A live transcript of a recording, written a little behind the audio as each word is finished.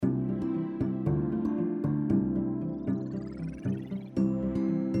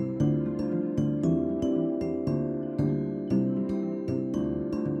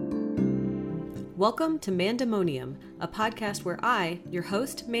Welcome to Mandemonium, a podcast where I, your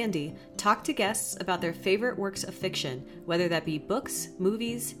host, Mandy, talk to guests about their favorite works of fiction, whether that be books,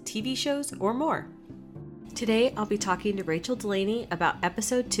 movies, TV shows, or more. Today, I'll be talking to Rachel Delaney about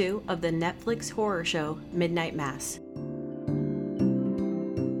episode 2 of the Netflix horror show, Midnight Mass.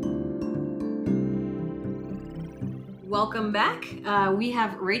 Welcome back. We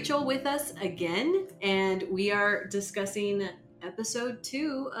have Rachel with us again, and we are discussing episode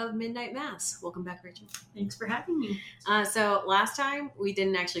 2 of Midnight Mass. Welcome back, Rachel. Thanks for having me. So last time we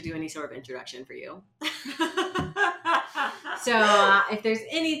didn't actually do any sort of introduction for you. So if there's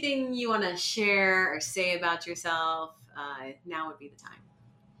anything you want to share or say about yourself, now would be the time.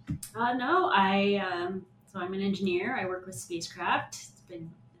 So I'm an engineer. I work with spacecraft.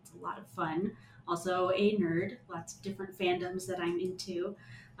 It's a lot of fun. Also a nerd. Lots of different fandoms that I'm into.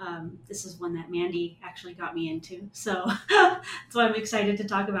 This is one that Mandy actually got me into, so I'm excited to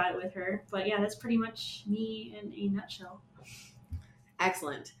talk about it with her. But yeah, that's pretty much me in a nutshell.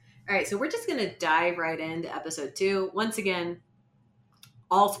 Excellent. All right, so we're just going to dive right into episode 2. Once again,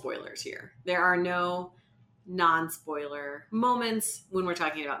 all spoilers here. There are no non-spoiler moments when we're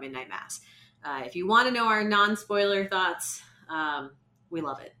talking about Midnight Mass. If you want to know our non-spoiler thoughts, we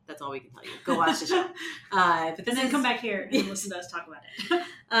love it. That's all we can tell you. Go watch the show. And then come back here and listen to us talk about it.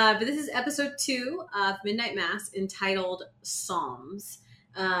 But this is episode 2 of Midnight Mass, entitled Psalms.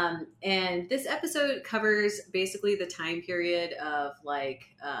 And this episode covers basically the time period of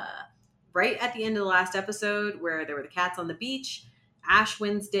right at the end of the last episode where there were the cats on the beach, Ash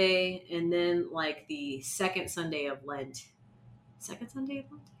Wednesday, and then the second Sunday of Lent. Second Sunday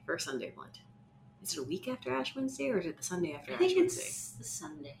of Lent? First Sunday of Lent. Is it a week after Ash Wednesday, or is it the Sunday after Ash Wednesday? I think it's the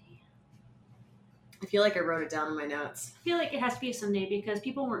Sunday. I feel like I wrote it down in my notes. I feel like it has to be a Sunday because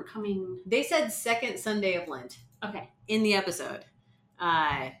people weren't coming. They said second Sunday of Lent. Okay. In the episode.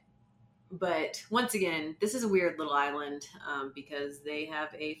 But once again, this is a weird little island because they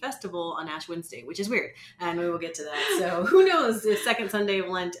have a festival on Ash Wednesday, which is weird. And we will get to that. So who knows if second Sunday of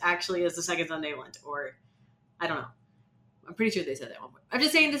Lent actually is the second Sunday of Lent, or I don't know. I'm pretty sure they said that at one point. I'm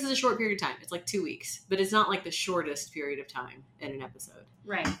just saying this is a short period of time. It's 2 weeks, but it's not the shortest period of time in an episode.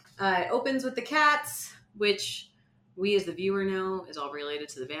 Right. It opens with the cats, which we as the viewer know is all related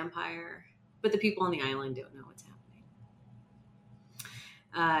to the vampire, but the people on the island don't know what's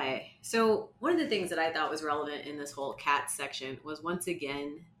happening. So one of the things that I thought was relevant in this whole cat section was once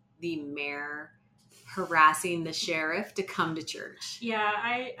again the mayor harassing the sheriff to come to church. Yeah,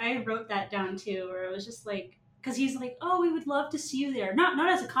 I wrote that down too, where it was just because he's oh, we would love to see you there. Not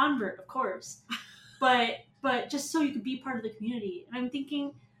as a convert, of course, but just so you could be part of the community. And I'm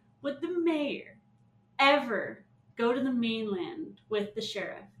thinking, would the mayor ever go to the mainland with the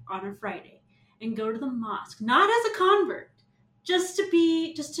sheriff on a Friday and go to the mosque, not as a convert, just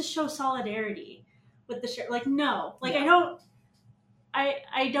to show solidarity with the sheriff? No, yeah.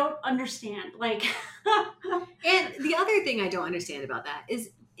 I don't understand. And the other thing I don't understand about that is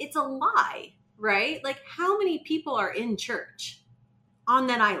it's a lie. Right? How many people are in church on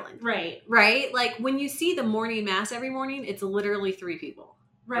that island? Right. Right? When you see the morning mass every morning, it's literally 3 people.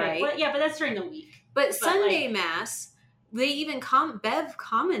 Right? Well, yeah, but that's during the week. But Sunday mass, they even Bev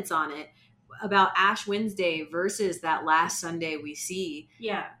comments on it about Ash Wednesday versus that last Sunday we see.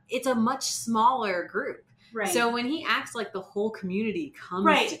 Yeah. It's a much smaller group. Right. So when he acts like the whole community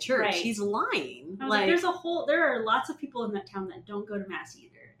comes to church, he's lying. There are lots of people in that town that don't go to mass either.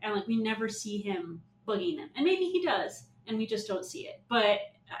 And we never see him bugging them. And maybe he does, and we just don't see it. But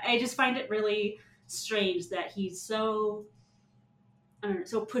I just find it really strange that he's so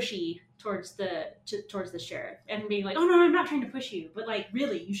pushy towards the sheriff and being oh no, I'm not trying to push you, but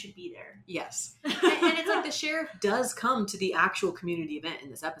really you should be there. Yes. and it's the sheriff does come to the actual community event in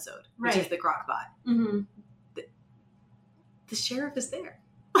this episode, which is the crock pot. Mm-hmm. The sheriff is there.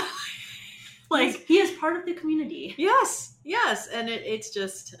 He is part of the community. Yes, and it's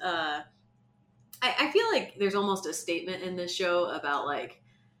just I feel like there's almost a statement in this show about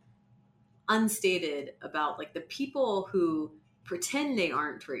unstated about the people who pretend they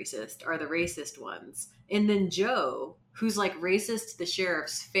aren't racist are the racist ones, and then Joe, who's racist to the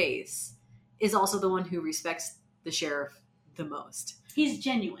sheriff's face, is also the one who respects the sheriff the most. He's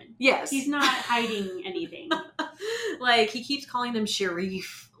genuine. Yes, he's not hiding anything. He keeps calling them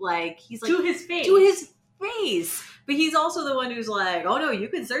Sharif. He's to his face. To his face. But he's also the one who's oh no, you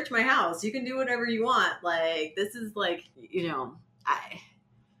can search my house. You can do whatever you want. This is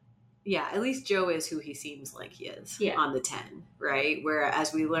at least Joe is who he seems like he is on the 10, right?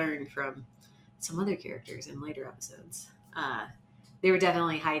 Whereas we learn from some other characters in later episodes, They were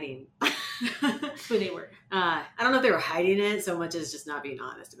definitely hiding who they were. I don't know if they were hiding it so much as just not being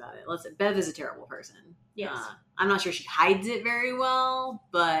honest about it. Listen, Bev is a terrible person. Yes. I'm not sure she hides it very well,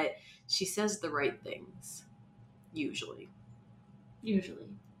 but she says the right things. Usually,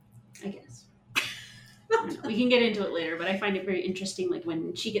 I guess. I don't know. We can get into it later, but I find it very interesting, like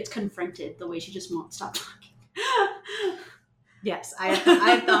when she gets confronted, the way she just won't stop talking. Yes, I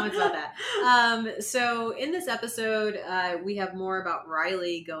have comments about that. So in this episode, we have more about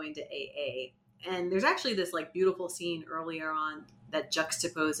Riley going to AA. And there's actually this like beautiful scene earlier on that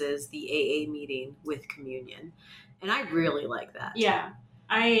juxtaposes the AA meeting with communion. And I really like that. Yeah,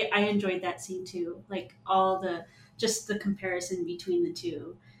 I enjoyed that scene too. Like all just the comparison between the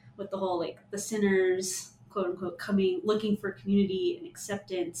two with the whole like the sinners, quote unquote, looking for community and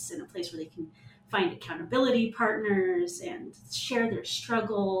acceptance in a place where they can find accountability partners and share their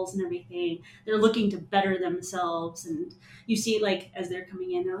struggles and everything. They're looking to better themselves, and you see like as they're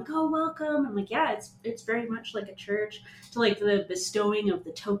coming in, they're like, "Oh, welcome." I'm like, yeah, it's very much like a church. To like the bestowing of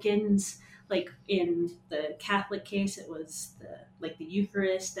the tokens, like in the Catholic case, it was the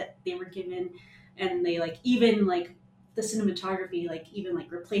Eucharist that they were given, and they like even like the cinematography like even like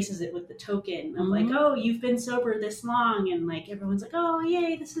replaces it with the token of like, oh, you've been sober this long, and like everyone's like, oh,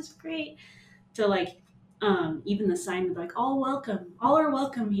 yay, this is great. To like even the sign of like all are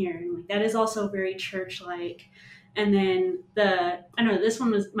welcome here, and like that is also very church like. And then I know this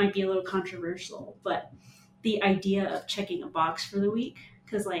one might be a little controversial, but the idea of checking a box for the week,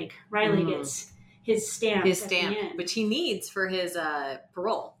 because like Riley gets his stamp which he needs for his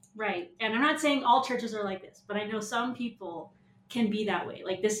parole, right? And I'm not saying all churches are like this, but I know some people can be that way.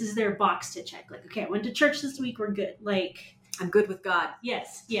 Like this is their box to check, like, okay, I went to church this week, we're good, like I'm good with God.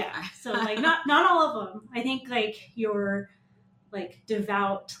 Yes, yeah. So like not all of them. I think like your like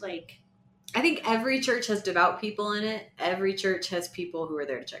devout like. I think every church has devout people in it. Every church has people who are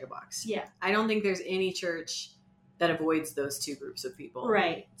there to check a box. Yeah. I don't think there's any church that avoids those two groups of people.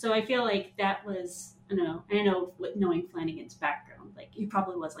 Right. So I feel like that was, I know with knowing Flanagan's background, like he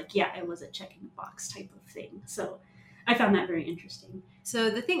probably was like, yeah, it was a checking the box type of thing. So I found that very interesting. So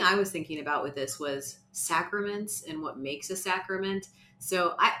the thing I was thinking about with this was sacraments and what makes a sacrament.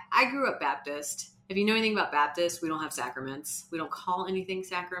 So I grew up Baptist. If you know anything about Baptists, we don't have sacraments. We don't call anything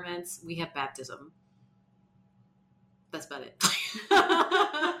sacraments. We have baptism. That's about it.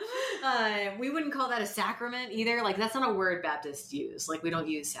 We wouldn't call that a sacrament either. Like that's not a word Baptists use. Like we don't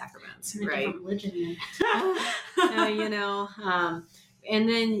use sacraments, right? Religion. And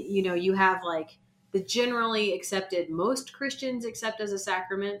then, you have like the generally accepted, most Christians accept as a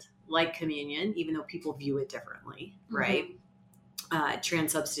sacrament, like communion, even though people view it differently, right?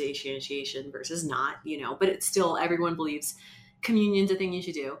 Transubstantiation versus not, but it's still, everyone believes communion's a thing you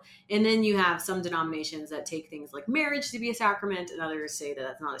should do. And then you have some denominations that take things like marriage to be a sacrament, and others say that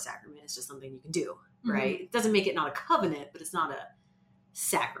that's not a sacrament, it's just something you can do, right? It doesn't make it not a covenant, but it's not a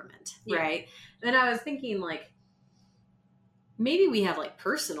sacrament, right? And I was thinking like, maybe we have like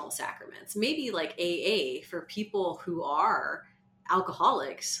personal sacraments, maybe like AA for people who are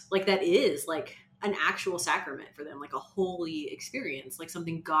alcoholics, like that is like an actual sacrament for them, like a holy experience, like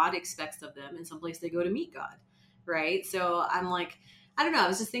something God expects of them and someplace they go to meet God, right? So I'm like, I don't know, I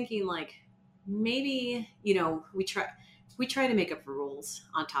was just thinking like, maybe, we try to make up rules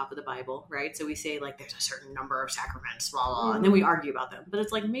on top of the Bible, right? So we say like, there's a certain number of sacraments, blah, blah, blah, and then we argue about them. But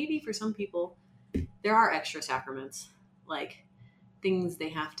it's like, maybe for some people, there are extra sacraments, like things they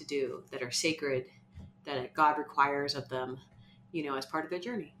have to do that are sacred, that God requires of them, as part of their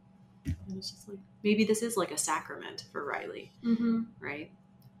journey. And it's just like, maybe this is like a sacrament for Riley, right?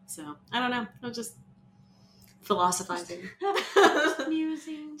 So I don't know. I'm just philosophizing,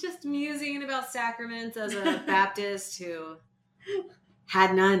 just musing about sacraments as a Baptist who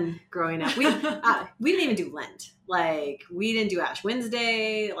had none growing up. We didn't even do Lent. Like we didn't do Ash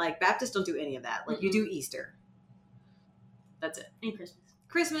Wednesday. Like Baptists don't do any of that. Like you do Easter. That's it. And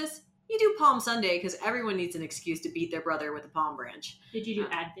Christmas. You do Palm Sunday because everyone needs an excuse to beat their brother with a palm branch. Did you do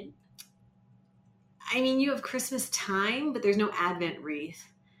Advent? I mean, you have Christmas time, but there's no Advent wreath.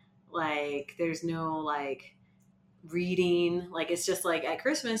 Like, there's no, like, reading. Like, it's just like, at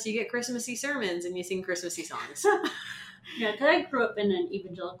Christmas, you get Christmassy sermons and you sing Christmassy songs. Yeah, because I grew up in an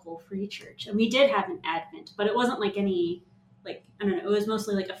evangelical free church, and we did have an Advent, but it wasn't like any, like, I don't know, it was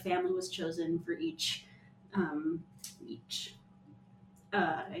mostly like a family was chosen for each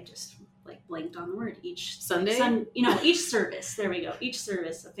I just like blanked on the word, each Sunday? Each service, there we go, each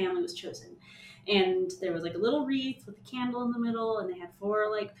service, a family was chosen. And there was like a little wreath with a candle in the middle, and they had 4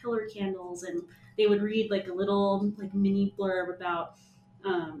 like pillar candles, and they would read like a little like mini blurb about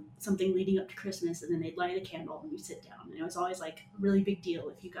something leading up to Christmas, and then they'd light a candle and you sit down. And it was always like a really big deal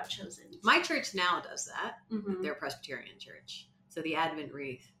if you got chosen. My church now does that. Mhm. They're a Presbyterian church. So the Advent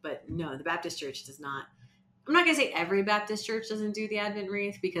wreath. But no, the Baptist church does not. I'm not going to say every Baptist church doesn't do the Advent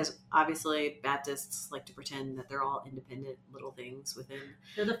wreath, because obviously Baptists like to pretend that they're all independent little things within.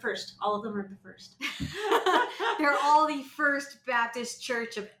 They're the first. All of them are the first. They're all the first Baptist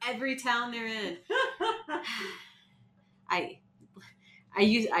church of every town they're in. I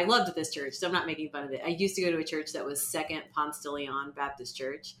loved this church, so I'm not making fun of it. I used to go to a church that was Second Ponce de Leon Baptist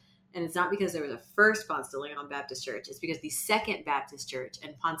Church. And it's not because there was a first Ponce de Leon Baptist Church. It's because the Second Baptist Church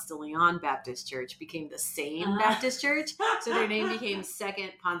and Ponce de Leon Baptist Church became the same Baptist Church. So their name became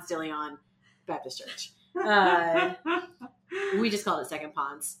Second Ponce de Leon Baptist Church. We just called it Second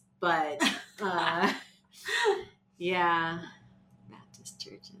Ponce. But, yeah, Baptist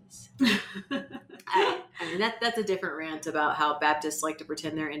churches. I mean, that's a different rant about how Baptists like to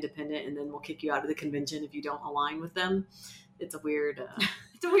pretend they're independent and then will kick you out of the convention if you don't align with them. It's a weird...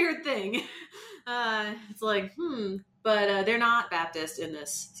 it's a weird thing. It's like, but they're not Baptist in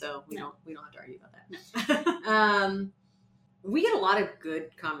this, so we don't have to argue about that. We get a lot of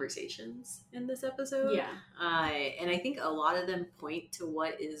good conversations in this episode. Yeah. And I think a lot of them point to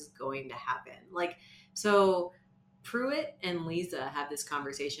what is going to happen. Like, so Pruitt and Lisa have this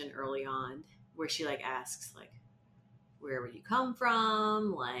conversation early on where she like asks like, where would you come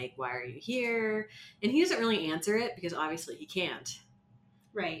from? Like, why are you here? And he doesn't really answer it because obviously he can't.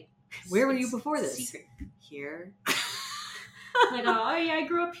 Right. Where were you before this? Secret. Here. Like, oh yeah, I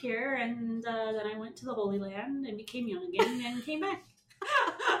grew up here, and then I went to the Holy Land and became young again and came back.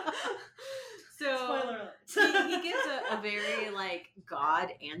 So spoiler alert. he gives a very like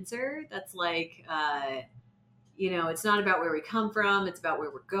God answer that's like, it's not about where we come from, it's about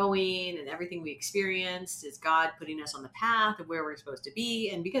where we're going, and everything we experienced is God putting us on the path of where we're supposed to be.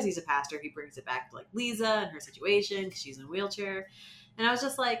 And because he's a pastor, he brings it back to like Lisa and her situation because she's in a wheelchair. And I was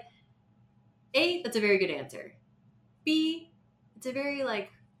just like, A, that's a very good answer. B, it's a very like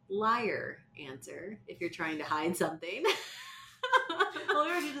liar answer if you're trying to hide something. Well,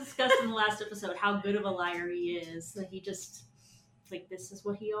 we already discussed in the last episode how good of a liar he is. That he just like, this is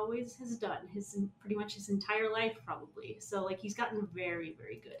what he always has done pretty much his entire life, probably. So like, he's gotten very,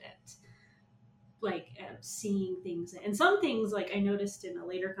 very good at like seeing things. And some things, like I noticed in a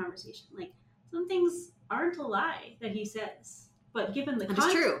later conversation, like some things aren't a lie that he says, but given the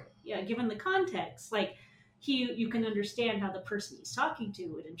That's true. Yeah, given the context, like you can understand how the person he's talking to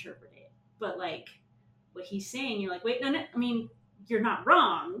would interpret it. But like what he's saying, you're like, wait, no, I mean, you're not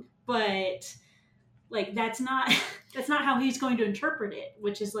wrong, but like that's not how he's going to interpret it,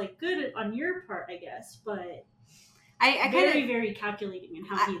 which is like good on your part, I guess. But I very, very calculating in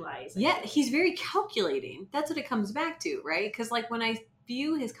how he lies. Yeah, he's very calculating. That's what it comes back to, right? Because like when I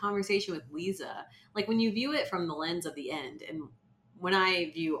view his conversation with Lisa, like when you view it from the lens of the end, and when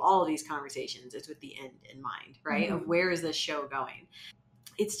I view all of these conversations, it's with the end in mind, right? Mm-hmm. Of where is this show going?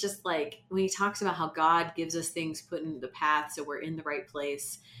 It's just like when he talks about how God gives us things put into the path so we're in the right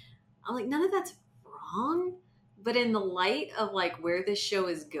place. I'm like, none of that's wrong. But in the light of like where this show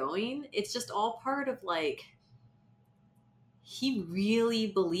is going, it's just all part of like, he really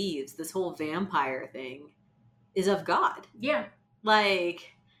believes this whole vampire thing is of God. Yeah.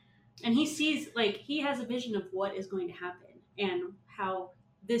 Like, and he sees, like, he has a vision of what is going to happen and how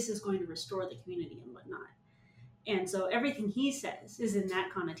this is going to restore the community and whatnot. And so everything he says is in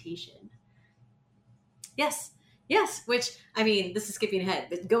that connotation. Yes. Yes. Which, I mean, this is skipping ahead,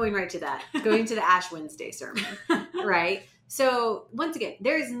 but going right to that, going to the Ash Wednesday sermon, right? So once again,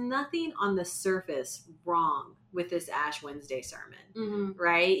 there is nothing on the surface wrong with this Ash Wednesday sermon,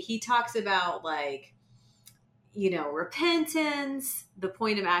 right? He talks about like, repentance. The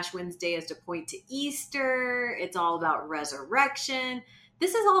point of Ash Wednesday is to point to Easter. It's all about resurrection.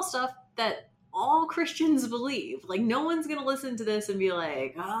 This is all stuff that all Christians believe. Like, no one's going to listen to this and be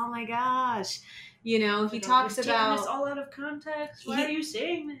like, oh my gosh. He talks about this all out of context. Why are you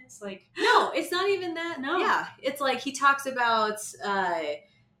saying this? Like, no, it's not even that. No. Yeah. It's like he talks about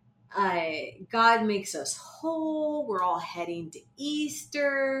God makes us whole. We're all heading to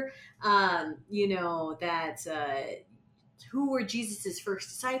Easter. Who were Jesus's first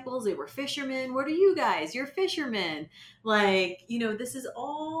disciples? They were fishermen. What are you guys? You're fishermen. Like, this is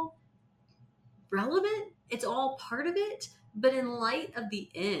all relevant. It's all part of it. But in light of the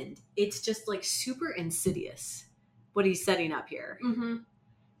end, it's just like super insidious what he's setting up here. Mm-hmm.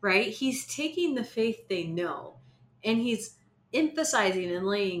 Right? He's taking the faith they know and he's emphasizing and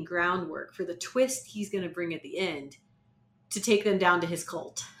laying groundwork for the twist he's going to bring at the end to take them down to his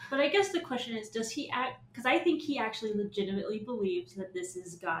cult. But I guess the question is, does he act? Because I think he actually legitimately believes that this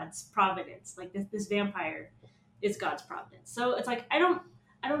is God's providence. Like this vampire is God's providence. So it's like I don't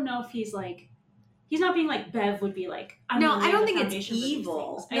know if he's like he's not being like Bev would be like. No, I don't think it's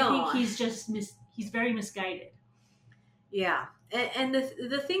evil. I think he's just he's very misguided. Yeah, and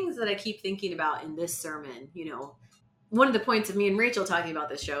the things that I keep thinking about in this sermon, you know, one of the points of me and Rachel talking about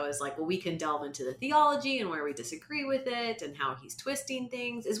this show is like, well, we can delve into the theology and where we disagree with it and how he's twisting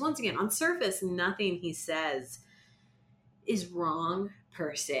things. Is once again, on surface, nothing he says is wrong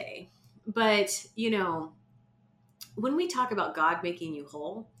per se. But, you know, when we talk about God making you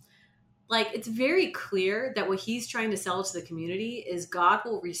whole, like it's very clear that what he's trying to sell to the community is God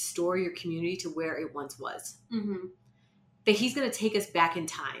will restore your community to where it once was. Mm-hmm. That he's going to take us back in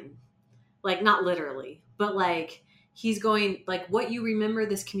time. Like, not literally, but like, he's going, like, what you remember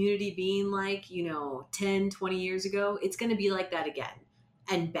this community being like, you know, 10, 20 years ago, it's going to be like that again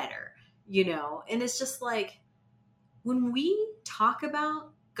and better, you know? And it's just like, when we talk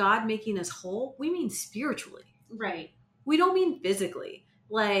about God making us whole, we mean spiritually. Right. We don't mean physically.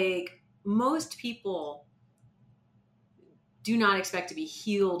 Like, most people do not expect to be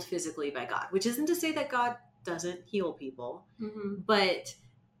healed physically by God, which isn't to say that God doesn't heal people. Mm-hmm. But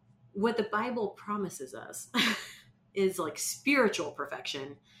what the Bible promises us is like spiritual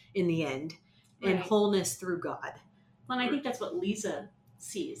perfection in the end and wholeness through God. Well, and I think that's what Lisa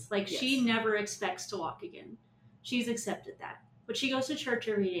sees. Like, she never expects to walk again. She's accepted that. But she goes to church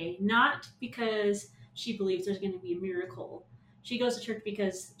every day, not because she believes there's going to be a miracle. She goes to church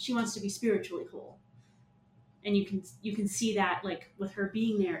because she wants to be spiritually whole. And you can see that, like, with her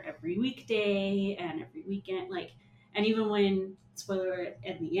being there every weekday and every weekend. Like, and even when, spoiler alert,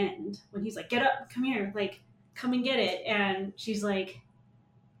 at the end, when he's like, get up, come here, like, come and get it. And she's like,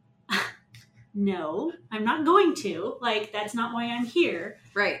 no, I'm not going to. Like, that's not why I'm here.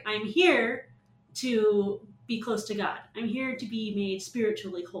 Right. I'm here to be close to God. I'm here to be made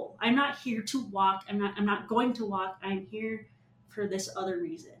spiritually whole. I'm not here to walk. I'm not going to walk. I'm here for this other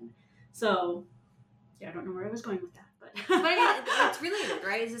reason. So, yeah, I don't know where I was going with that. But it's really it,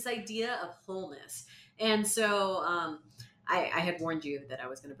 right? It's this idea of wholeness. And so, I had warned you that I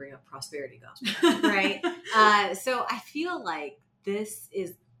was going to bring up prosperity gospel, right? So I feel like this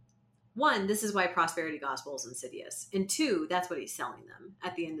is why prosperity gospel is insidious. And two, that's what he's selling them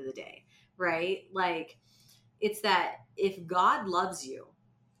at the end of the day, right? Like, it's that if God loves you,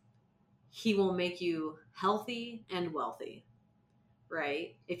 he will make you healthy and wealthy,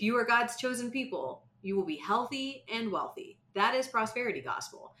 right? If you are God's chosen people, you will be healthy and wealthy. That is prosperity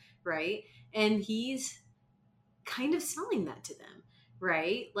gospel, right? And he's kind of selling that to them,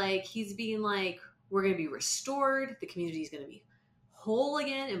 right? Like, he's being like, we're going to be restored. The community is going to be whole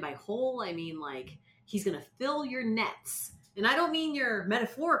again. And by whole, I mean, like, he's going to fill your nets. And I don't mean your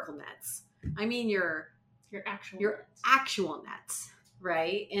metaphorical nets. I mean your actual nets,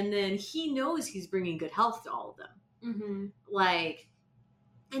 right? And then he knows he's bringing good health to all of them. Mm-hmm. Like,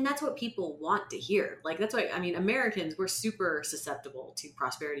 and that's what people want to hear. Like, that's why, I mean, Americans, we're super susceptible to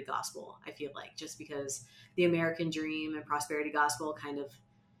prosperity gospel, I feel like, just because the American dream and prosperity gospel kind of,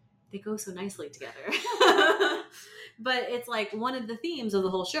 they go so nicely together. But it's like one of the themes of the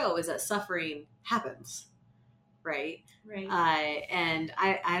whole show is that suffering happens, right? Right. And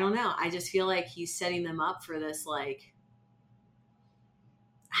I don't know. I just feel like he's setting them up for this, like,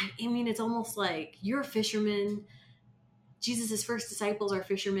 I mean, it's almost like you're a fisherman. Jesus' first disciples are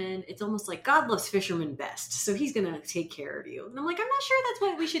fishermen. It's almost like God loves fishermen best, so he's going to take care of you. And I'm like, I'm not sure that's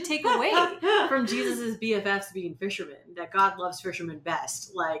what we should take away from Jesus' BFFs being fishermen, that God loves fishermen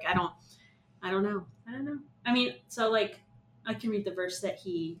best. Like, I don't know. I mean, so, like, I can read the verse that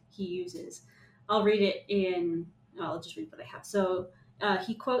he uses. I'll read it I'll just read what I have. So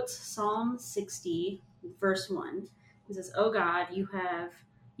he quotes Psalm 60, verse 1. He says, oh God,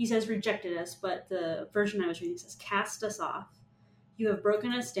 he says rejected us, but the version I was reading says, cast us off. You have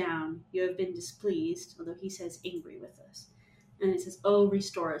broken us down. You have been displeased, although he says angry with us. And it says, oh,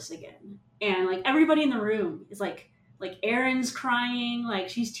 restore us again. And, like, everybody in the room is like Erin's crying, like,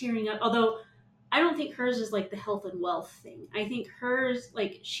 she's tearing up. Although I don't think hers is like the health and wealth thing. I think hers,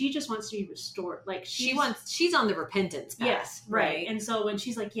 like, she just wants to be restored. Like, she's on the repentance path. Yes, right. And so when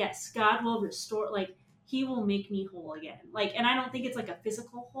she's like, yes, God will restore, like, he will make me whole again. Like, and I don't think it's like a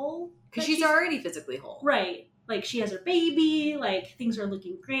physical whole. Because she's already physically whole. Right. Like, she has her baby, like, things are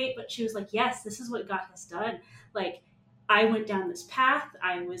looking great, but she was like, yes, this is what God has done. Like, I went down this path.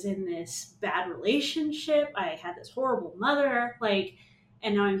 I was in this bad relationship. I had this horrible mother, like,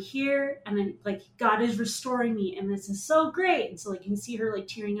 and now I'm here, and then, like, God is restoring me, and this is so great. And so, like, you can see her, like,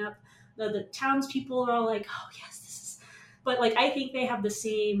 tearing up. The townspeople are all like, oh, yes, But like, I think they have the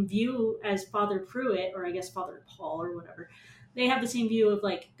same view as Father Pruitt, or I guess Father Paul or whatever. They have the same view of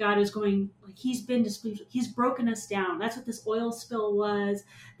like God is going, like he's been displeased, he's broken us down. That's what this oil spill was.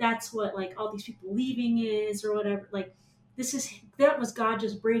 That's what like all these people leaving is, or whatever. Like that was God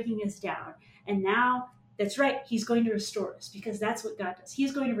just breaking us down. And now that's right, he's going to restore us, because that's what God does.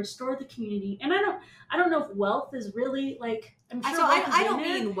 He's going to restore the community. And I don't know if wealth is really like, I'm sure. So I don't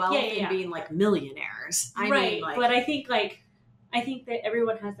mean wealth and being like millionaires. I mean, like, but I think that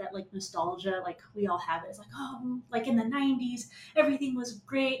everyone has that like nostalgia, like we all have it. It's like, oh, like in the 90s, everything was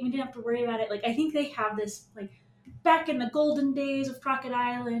great. We didn't have to worry about it. Like, I think they have this like back in the golden days of Crockett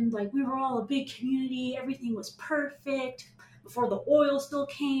Island, like we were all a big community. Everything was perfect before the oil spill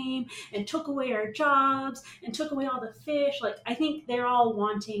came and took away our jobs and took away all the fish. Like, I think they're all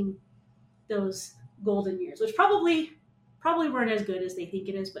wanting those golden years, which probably weren't as good as they think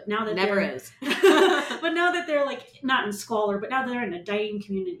it is, but now that is. But now that they're like not in squalor, but now that they're in a dying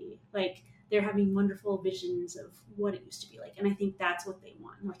community, like they're having wonderful visions of what it used to be like. And I think that's what they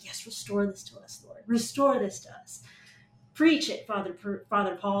want. Like, yes, restore this to us, Lord. Restore this to us. Preach it, Father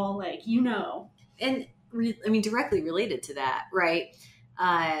Paul. Like, And I mean, directly related to that, right?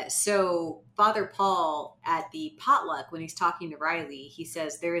 So Father Paul at the potluck, when he's talking to Riley, he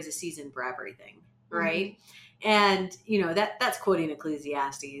says there is a season for everything, right? Mm-hmm. And that's quoting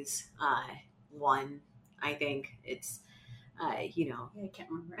Ecclesiastes 1. I think it's I can't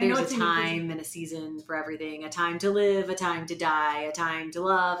remember. There's a time and a season for everything: a time to live, a time to die, a time to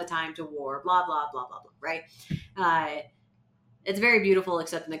love, a time to war, blah blah blah blah blah. Right? It's very beautiful,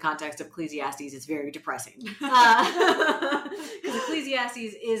 except in the context of Ecclesiastes, it's very depressing. Because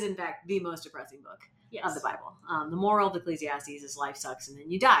Ecclesiastes is, in fact, the most depressing book of the Bible. The moral of Ecclesiastes is life sucks and then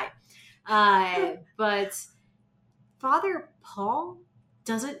you die. But Father Paul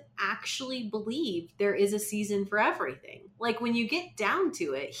doesn't actually believe there is a season for everything. Like, when you get down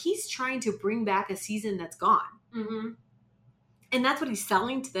to it, he's trying to bring back a season that's gone. Mm-hmm. And that's what he's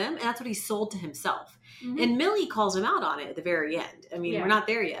selling to them, and that's what he sold to himself. Mm-hmm. And Millie calls him out on it at the very end. I mean, we're not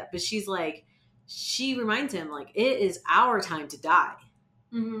there yet, but she reminds him, like, it is our time to die.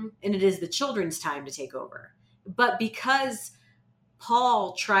 Mm-hmm. And it is the children's time to take over. But because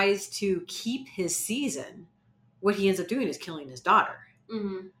Paul tries to keep his season, what he ends up doing is killing his daughter.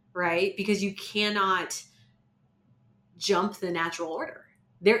 Mm-hmm. Right? Because you cannot jump the natural order.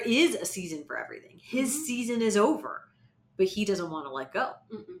 There is a season for everything. His season is over. But he doesn't want to let go.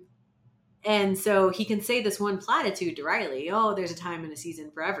 Mm-mm. And so he can say this one platitude to Riley, oh, there's a time and a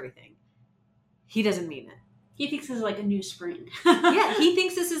season for everything. He doesn't mean it. He thinks this is like a new spring. Yeah, he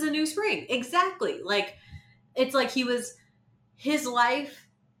thinks this is a new spring. Exactly. Like, it's like his life,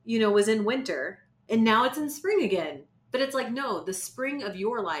 was in winter, and now it's in spring again. But it's like, no, the spring of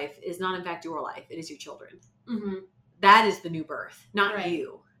your life is not, in fact, your life. It is your children. Mm-hmm. That is the new birth, not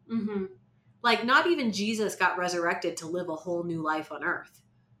you. Mm-hmm. Like, not even Jesus got resurrected to live a whole new life on earth.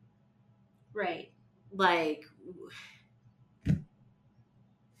 Right. Like,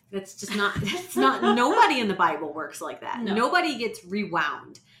 it's not, nobody in the Bible works like that. No. Nobody gets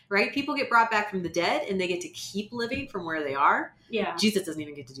rewound, right? People get brought back from the dead and they get to keep living from where they are. Yeah. Jesus doesn't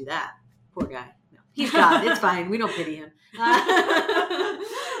even get to do that. Poor guy. No, he's God. It's fine. We don't pity him.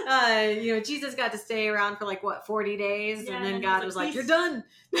 Jesus got to stay around for 40 days, and then God was like, "You're done.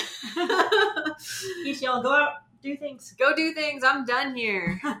 Peace, y'all. Go out, do things. Go do things. I'm done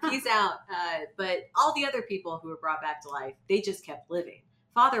here. Peace out." But all the other people who were brought back to life, they just kept living.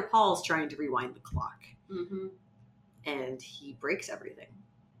 Father Paul's trying to rewind the clock, and he breaks everything.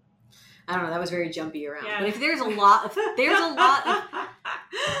 I don't know. That was very jumpy around. Yeah. But if there's a lot.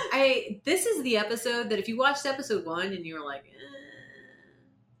 This is the episode that if you watched episode 1 and you were like,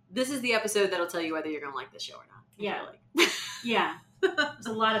 this is the episode that'll tell you whether you're going to like this show or not. Yeah. Yeah. There's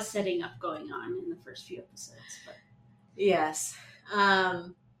a lot of setting up going on in the first few episodes. But. Yes.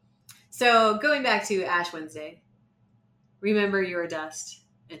 So going back to Ash Wednesday, remember you are dust,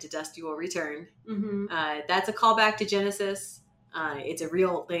 and to dust you will return. Mm-hmm. That's a callback to Genesis. It's a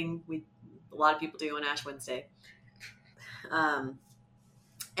real thing a lot of people do on Ash Wednesday.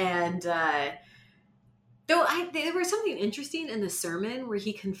 There was something interesting in the sermon where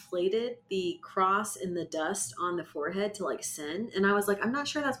he conflated the cross and the dust on the forehead to sin. And I was like, I'm not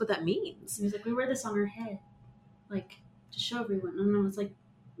sure that's what that means. He was like, we wear this on our head, to show everyone. And I was like,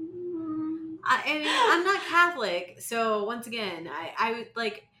 I'm not Catholic. So once again, I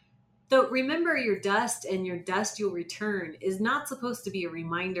remember your dust and your dust you'll return is not supposed to be a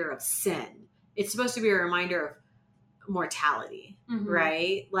reminder of sin. It's supposed to be a reminder of mortality,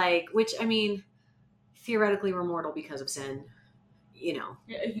 right? Which, I mean, theoretically we're mortal because of sin. you know,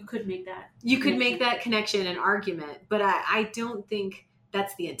 You could make that. you could make that connection and argument, but I don't think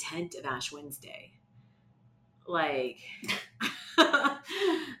that's the intent of Ash Wednesday. Like,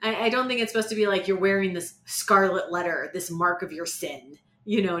 I don't think it's supposed to be like you're wearing this scarlet letter, this mark of your sin,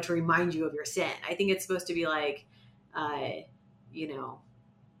 you know, to remind you of your sin. I think it's supposed to be like, you know,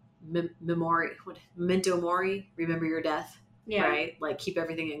 memento mori, remember your death, right? Like keep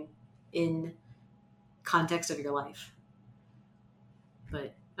everything in context of your life.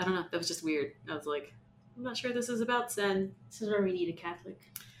 But I don't know, that was just weird. I was like, I'm not sure this is about sin. This is where we need a Catholic.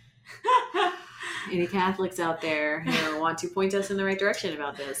 Any Catholics out there who want to point us in the right direction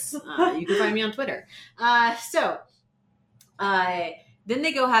about this, you can find me on Twitter. Then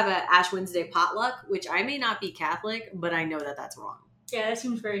they go have a Ash Wednesday potluck, which I may not be Catholic, but I know that that's wrong. Yeah, that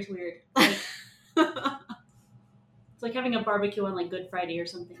seems very weird. Like, it's like having a barbecue on like Good Friday or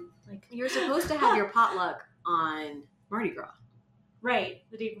something. Like you're supposed to have your potluck on Mardi Gras. Right,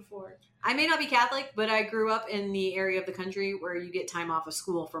 the day before. I may not be Catholic, but I grew up in the area of the country where you get time off of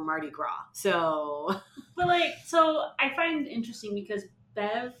school for Mardi Gras. So, but like, so I find it interesting because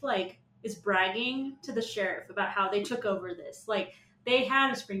Bev like is bragging to the sheriff about how they took over this. Like they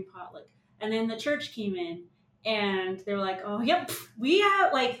had a spring potluck, and then the church came in, and they were like, "Oh, yep, we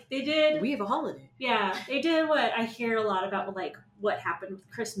have like they did. We have a holiday." Yeah, they did what I hear a lot about, like what happened with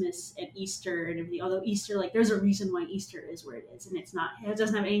Christmas and Easter and everything. Although Easter, like, there's a reason why Easter is where it is, and it's not. It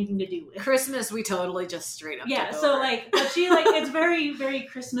doesn't have anything to do with Christmas. We totally just straight up. Yeah. took So over. like, but she like it's very very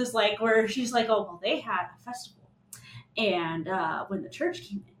Christmas like where she's like, oh well, they had a festival, and when the church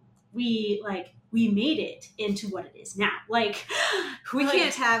came in, we made it into what it is now. Like we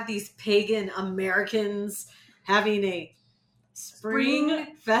can't have these pagan Americans having a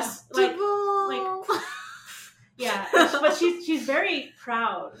spring festival. Yeah, but she's very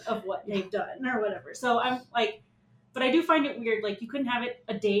proud of what they've done or whatever. So I'm like, but I do find it weird. Like you couldn't have it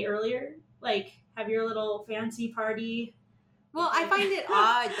a day earlier. Like have your little fancy party. Well, I find it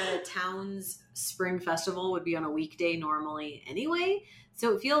odd that a town's spring festival would be on a weekday normally anyway.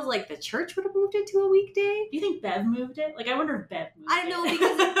 So it feels like the church would have moved it to a weekday. Do you think Bev moved it? Like I wonder if Bev moved it. I don't know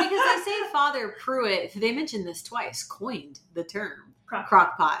because I say Father Pruitt, they mentioned this twice, coined the term.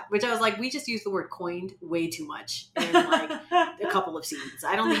 Crockpot, which I was like, we just use the word coined way too much in like a couple of scenes.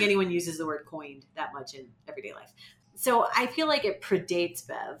 I don't think anyone uses the word coined that much in everyday life. So I feel like it predates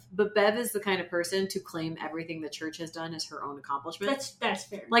Bev, but Bev is the kind of person to claim everything the church has done as her own accomplishment. That's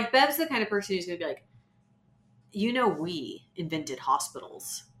fair. Like Bev's the kind of person who's going to be like, you know, we invented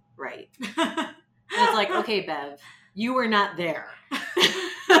hospitals, right? And it's like, okay, Bev, you were not there.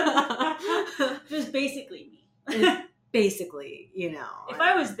 Just basically me. Basically, you know. If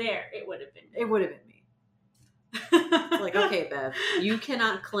I was there, it would have been me. It would have been me. It's like, okay, Bev, you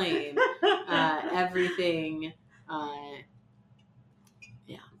cannot claim everything.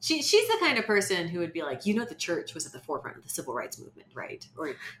 Yeah. She's the kind of person who would be like, you know, the church was at the forefront of the civil rights movement, right?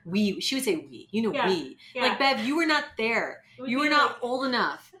 Or she would say we, you know, we. Yeah. Like, Bev, you were not there. You were not old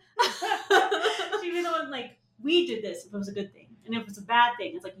enough. She'd be the one like, we did this if it was a good thing. And if it's a bad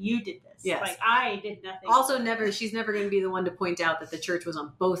thing, it's like, you did this. Yes. Like, I did nothing. Also, she's never going to be the one to point out that the church was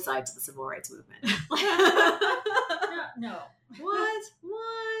on both sides of the civil rights movement. No. What?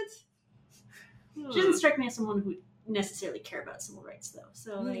 She doesn't strike me as someone who would necessarily care about civil rights, though.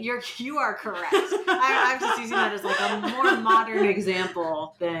 So like... You are correct. I'm just using that as like a more modern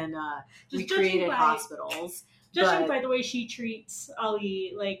example than we created hospitals. Judging by the way she treats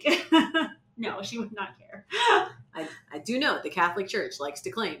Ali, like... No, she would not care. I do know the Catholic Church likes to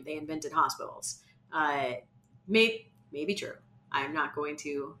claim they invented hospitals. May be true. I'm not going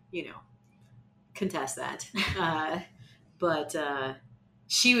to, contest that. But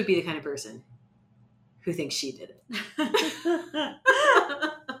she would be the kind of person who thinks she did it.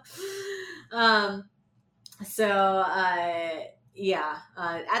 At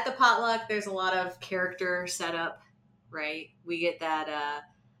the potluck, there's a lot of character setup, right? We get that...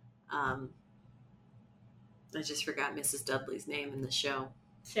 I just forgot Mrs. Dudley's name in the show.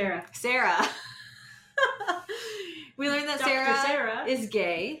 Sarah. We learned that Sarah is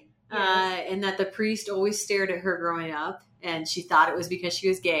gay, yes. And that the priest always stared at her growing up, and she thought it was because she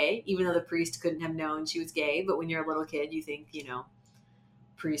was gay, even though the priest couldn't have known she was gay. But when you're a little kid, you think,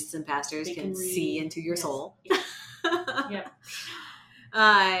 priests and pastors can see into your soul. Yes. Yep.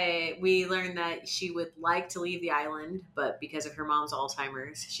 We learned that she would like to leave the island, but because of her mom's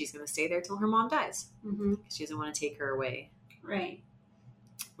Alzheimer's, she's going to stay there till her mom dies. Mm-hmm. She doesn't want to take her away. Right.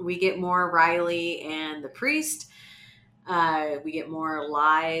 We get more Riley and the priest. We get more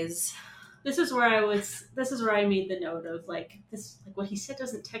lies. This is where I made the note of like this, like what he said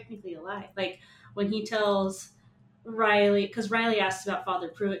doesn't technically lie. Like when he tells Riley, because Riley asks about Father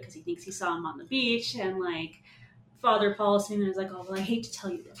Pruitt because he thinks he saw him on the beach, and like Father Paulson is like, oh well, I hate to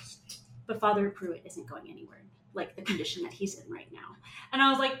tell you this, but Father Pruitt isn't going anywhere, like the condition that he's in right now. And I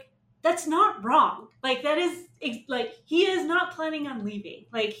was like, that's not wrong. Like that is like he is not planning on leaving.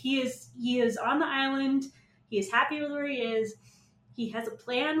 Like he is on the island. He is happy with where he is. He has a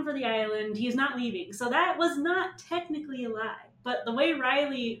plan for the island. He is not leaving. So that was not technically a lie. But the way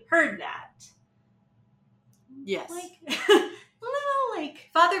Riley heard that, Yes. like a little like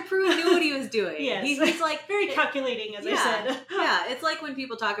Father Pruitt knew what he was doing. Yes. He's like very calculating, as I said. Yeah, it's like when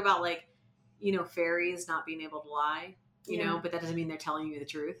people talk about like, you know, fairies not being able to lie, you Yeah. know, but that doesn't mean they're telling you the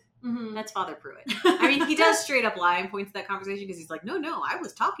truth. Mm-hmm. That's Father Pruitt. I mean, he does straight up lie and points to that conversation because he's like, no, I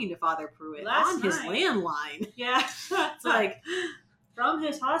was talking to Father Pruitt Last on his night." landline. Yeah. It's like, from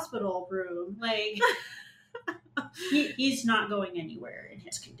his hospital room. Like he's not going anywhere in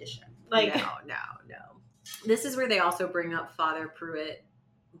his condition. Like no. This is where they also bring up Father Pruitt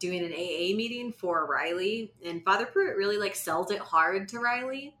doing an AA meeting for Riley, and Father Pruitt really like sells it hard to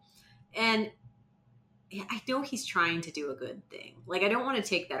Riley, and I know he's trying to do a good thing. Like I don't want to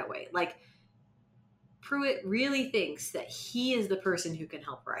take that away. Like Pruitt really thinks that he is the person who can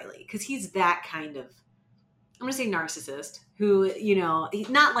help Riley because he's that kind of, I'm gonna say narcissist who, you know, he's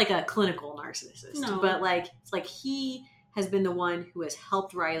not like a clinical narcissist, No. but like it's like he has been the one who has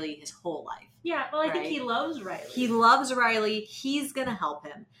helped Riley his whole life. yeah, well, I think Right. he loves Riley. He loves Riley. He's going to help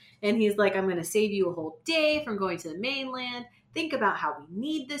him. And he's like, I'm going to save you a whole day from going to the mainland. Think about how we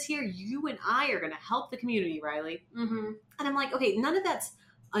need this here. You and I are going to help the community, Riley. Mm-hmm. And I'm like, okay, none of that's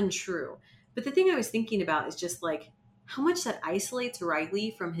untrue. But the thing I was thinking about is just like how much that isolates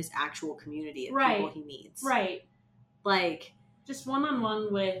Riley from his actual community of Right. people he needs. Right. Like Just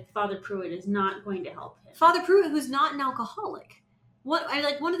one-on-one with Father Pruitt is not going to help him. Father Pruitt, who's not an alcoholic.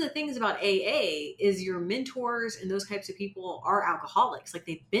 One of the things about AA is your mentors and those types of people are alcoholics. Like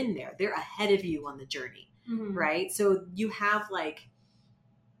they've been there. They're ahead of you on the journey, Mhm. right? So you have like,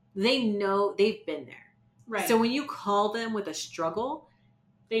 they know they've been there. Right. So when you call them with a struggle,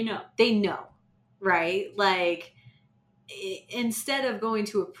 they know. right? Like instead of going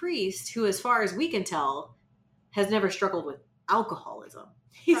to a priest who, as far as we can tell, has never struggled with alcoholism.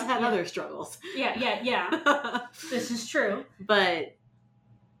 He's had Yeah. other struggles. Yeah. This is true. But,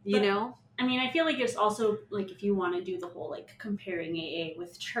 you But- know, I mean, I feel like it's also like if you want to do the whole like comparing AA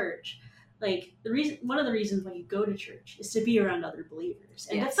with church, like one of the reasons why you go to church is to be around other believers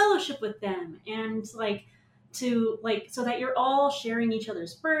and Yes. to fellowship with them and like to like so that you're all sharing each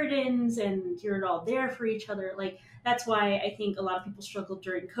other's burdens and you're all there for each other. Like that's why I think a lot of people struggled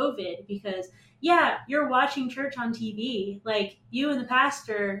during COVID because yeah, you're watching church on TV, like you and the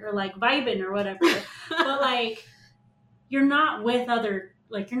pastor are like vibing or whatever, but like you're not with other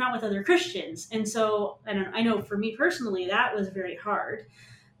Christians. And so I know for me personally that was very hard.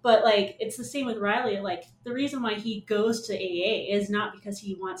 But like it's the same with Riley. Like the reason why he goes to AA is not because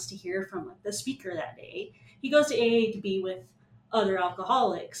he wants to hear from like the speaker that day. He goes to AA to be with other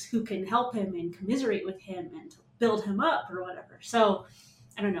alcoholics who can help him and commiserate with him and build him up or whatever. So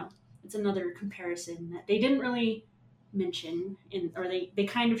I don't know. It's another comparison that they didn't really mention or they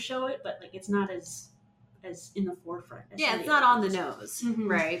kind of show it, but like it's not as in the forefront. As yeah, some it's of the not on the others. nose, Mhm.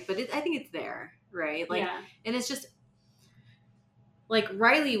 right? But I think it's there, right? Like, yeah. and it's just like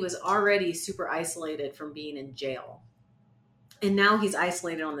Riley was already super isolated from being in jail, and now he's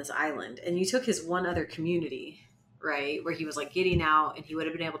isolated on this island. And you took his one other community, right, where he was like getting out, and he would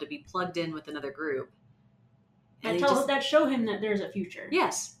have been able to be plugged in with another group. And That show him that there's a future.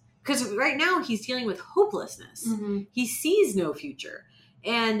 yes, because right now he's dealing with hopelessness. Mm-hmm. He sees no future.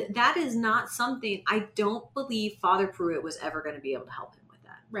 And that is not something, I don't believe Father Pruitt was ever going to be able to help him with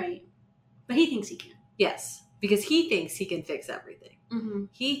that. Right. But he thinks he can. Yes, because he thinks he can fix everything. Mm-hmm.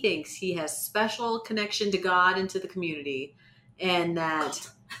 He thinks he has special connection to God and to the community, and that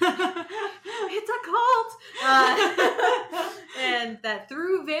it's a cult. And that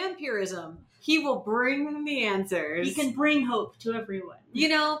through vampirism, he will bring the answers. He can bring hope to everyone. You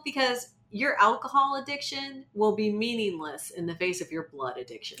know, because your alcohol addiction will be meaningless in the face of your blood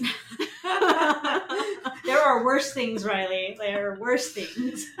addiction. There are worse things, Riley. There are worse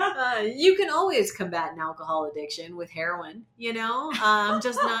things. You can always combat an alcohol addiction with heroin, you know?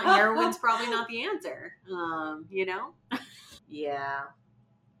 Just not, heroin's probably not the answer, you know? Yeah.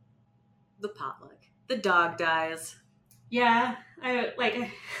 The potluck. The dog dies. Yeah,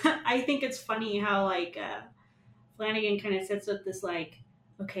 I think it's funny how like Flanagan kind of sets up this like,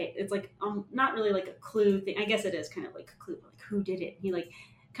 okay, it's like not really like a clue thing. I guess it is kind of like a clue, like who did it. He like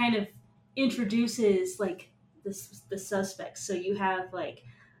kind of introduces like the suspects. So you have like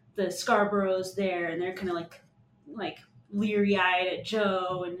the Scarboroughs there, and they're kind of like like leery-eyed at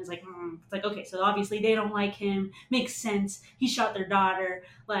Joe and is like, it's like, okay, so obviously they don't like him. Makes sense. He shot their daughter.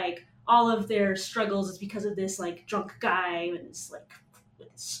 Like, all of their struggles is because of this like drunk guy and this like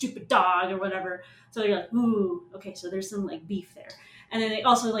stupid dog or whatever. So you're like, ooh, okay, so there's some like beef there. And then it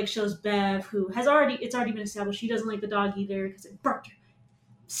also like shows Bev, who it's already been established she doesn't like the dog either because it barked her.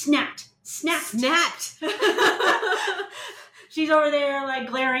 Snapped. She's over there like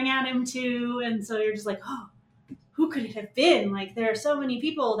glaring at him too, and so you're just like, oh, who could it have been? Like, there are so many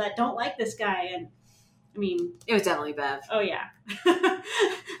people that don't like this guy, and I mean, it was definitely Bev. Oh yeah.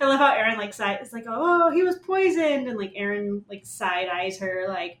 I love how Aaron like it's like, oh, he was poisoned, and like Aaron like side eyes her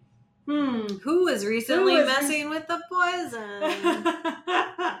like, who was recently messing with the poison?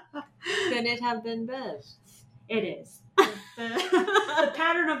 Could it have been Bev? It is. The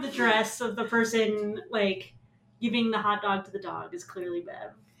pattern of the dress of the person like giving the hot dog to the dog is clearly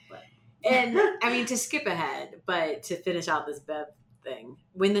Bev. But. And I mean, to skip ahead, but to finish out this Bev thing,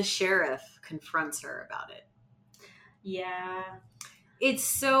 when the sheriff confronts her about it. Yeah. It's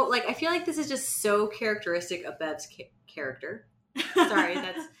so, like, I feel like this is just so characteristic of Bev's character. Sorry,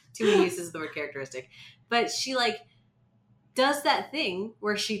 that's too many uses of the word characteristic. But she, like, does that thing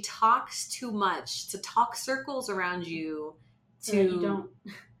where she talks too much to talk circles around you to you don't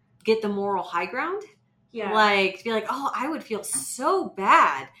get the moral high ground. Yeah. Like, to be like, oh, I would feel so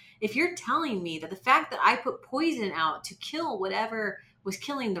bad if you're telling me that the fact that I put poison out to kill whatever was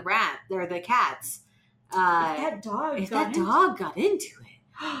killing the rat or the cats, if that dog got into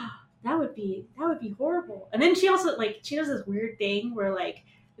it, that would be horrible. And then she also like she does this weird thing where like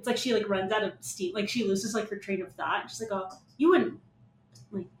it's like she like runs out of steam, like she loses like her train of thought. She's like, oh, you wouldn't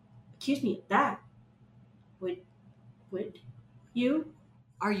like accuse me of that, would you?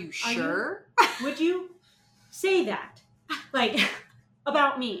 Are you sure? Would you say that like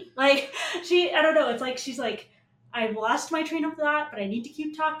about me? Like I don't know, it's like she's like, I've lost my train of thought, but I need to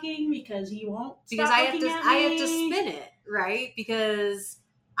keep talking because you won't stop I have to spin it, right? Because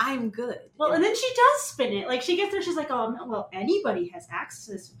I'm good. Well, and then she does spin it. Like she gets there, she's like, oh well, anybody has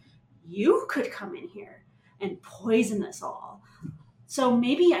access. You could come in here and poison us all. So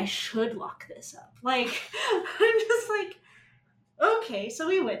maybe I should lock this up. Like I'm just like, okay, so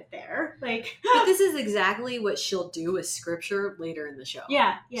we went there. Like, but this is exactly what she'll do with scripture later in the show.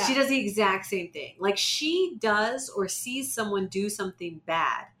 Yeah. She does the exact same thing. Like she does or sees someone do something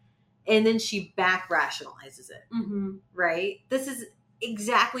bad, and then she back rationalizes it. Mm-hmm. Right? This is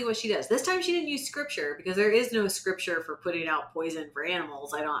exactly what she does. This time she didn't use scripture because there is no scripture for putting out poison for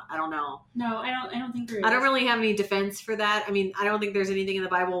animals. I don't know. No, I don't think there is. I don't really have any defense for that. I mean, I don't think there's anything in the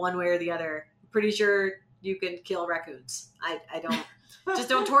Bible one way or the other. I'm pretty sure you can kill raccoons. I don't just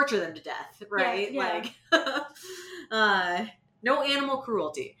don't torture them to death, right? Yeah. Like no animal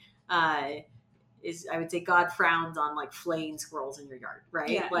cruelty. Is I would say God frowns on like flaying squirrels in your yard, right?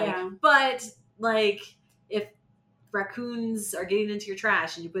 Yeah, But like if raccoons are getting into your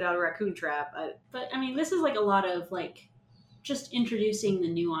trash and you put out a raccoon trap. But I mean, this is like a lot of like just introducing the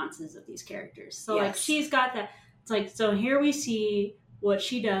nuances of these characters. So like she's got that. It's like, so here we see what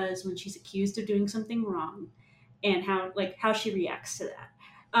she does when she's accused of doing something wrong and how she reacts to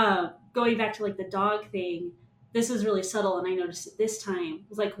that. Going back to like the dog thing, this is really subtle. And I noticed it this time. It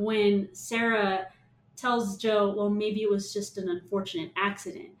was like when Sarah tells Joe, well, maybe it was just an unfortunate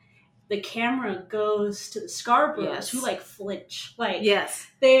accident. The camera goes to the Scarboroughs who like flinch, like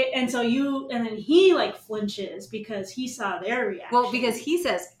and then he like flinches because he saw their reaction. Well, because he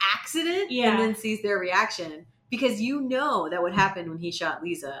says accident and then sees their reaction because you know that what happened when he shot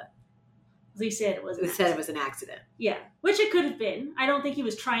Lisa. He said it was an accident. Yeah, which it could have been. I don't think he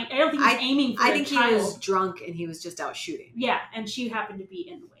was trying. I don't think he was aiming for. I think he was drunk and he was just out shooting. Yeah, and she happened to be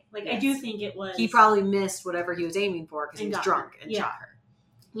in the way. Like I do think it was. He probably missed whatever he was aiming for because he was drunk and shot her.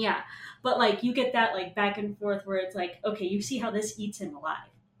 Yeah, but like you get that like back and forth where it's like, okay, you see how this eats him alive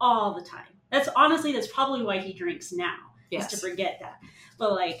all the time. That's probably why he drinks now, is to forget that.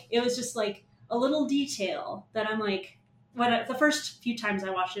 But like it was just like a little detail that I'm like, the first few times I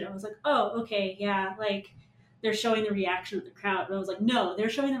watched it, I was like, oh, okay, yeah, like they're showing the reaction of the crowd. But I was like, no, they're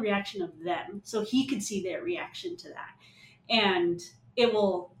showing the reaction of them, so he could see their reaction to that, and it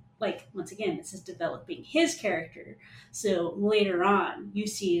will. Like, once again, this is developing his character. So later on, you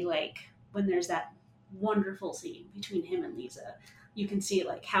see, like, when there's that wonderful scene between him and Lisa, you can see,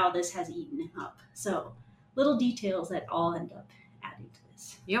 like, how this has eaten him up. So little details that all end up adding to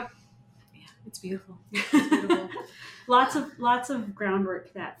this. Yep. Yeah, it's beautiful. It's beautiful. Lots of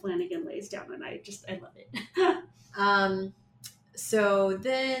groundwork that Flanagan lays down, and I love it. So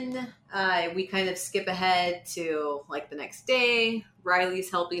then we kind of skip ahead to like the next day. Riley's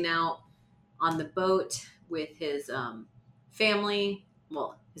helping out on the boat with his family.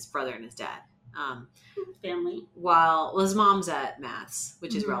 Well, his brother and his dad. Family. While his mom's at Mass,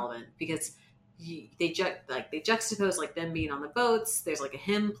 which is Mhm. relevant because they juxtapose like them being on the boats. There's like a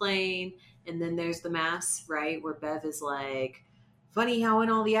hymn playing, and then there's the Mass, right, where Bev is like, "Funny how when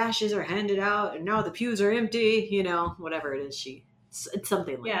all the ashes are handed out and now the pews are empty," whatever it is. It's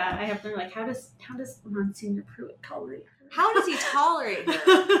something like Yeah, that. I have to like, how does Monsignor Pruitt tolerate her? How does he tolerate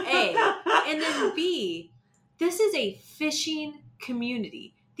her? A. And then B, this is a fishing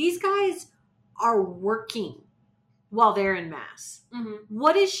community. These guys are working while they're in Mass. Mm-hmm.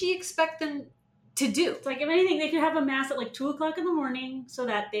 What does she expect them to do? It's like, if anything, they could have a Mass at like 2:00 in the morning so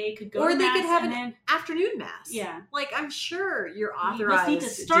that they could go Or to they Mass could have and an then... afternoon Mass. Yeah. Like, I'm sure you're You must authorized need to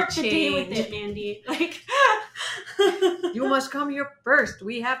start to the day with change. it, Mandy. Like, You must come here first.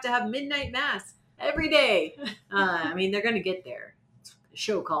 We have to have midnight Mass every day. I mean, they're going to get there. It's a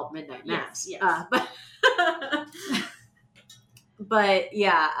show called Midnight Mass. Yes. But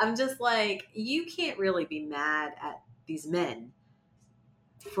yeah, I'm just like, you can't really be mad at these men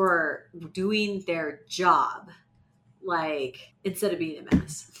for doing their job, like, instead of being a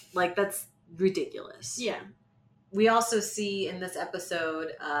mess. Like, that's ridiculous. Yeah. We also see in this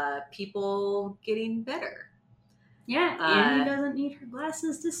episode people getting better. Yeah, Annie doesn't need her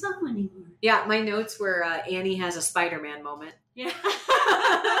glasses to sew anymore. Yeah, my notes were Annie has a Spider-Man moment. Yeah.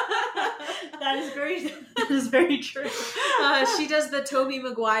 That is very true. She does the Tobey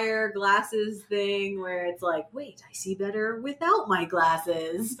Maguire glasses thing where it's like, wait, I see better without my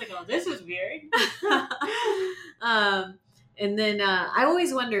glasses. It's like, oh, this is weird. And then I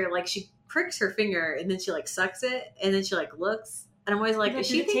always wonder, like, she pricks her finger and then she like sucks it and then she like looks. And I'm always like, is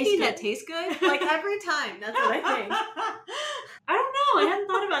she thinking that tastes good? Like, every time, that's what I think. I don't know. I hadn't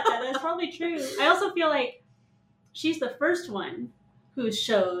thought about that. That's probably true. I also feel like she's the first one who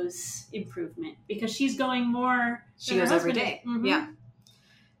shows improvement because she's going more. She goes every day. Mm-hmm. Yeah.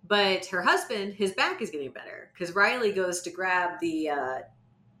 But her husband, his back is getting better because Riley goes to grab the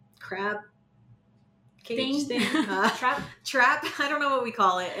crab cage thing. Trap. I don't know what we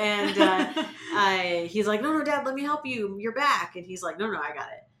call it. And he's like, no, Dad, let me help you. You're back. And he's like, no, I got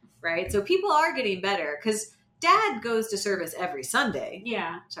it. Right. So people are getting better because Dad goes to service every Sunday.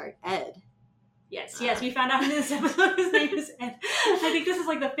 Yeah. Sorry, Ed. Yes, we found out in this episode his name is Ed. I think this is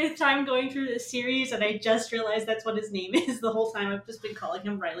like the 5th time going through this series, and I just realized that's what his name is. The whole time I've just been calling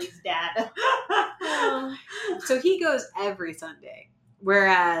him Riley's dad. So he goes every Sunday,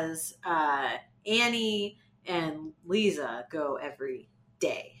 whereas Annie and Lisa go every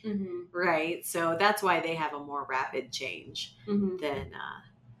day, right? So that's why they have a more rapid change than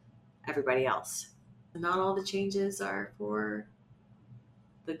everybody else. Not all the changes are for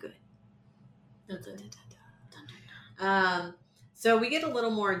the good. So we get a little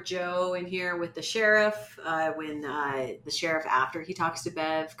more Joe in here with the sheriff when the sheriff, after he talks to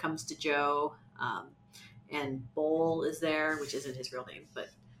Bev, comes to Joe, and Bull is there, which isn't his real name,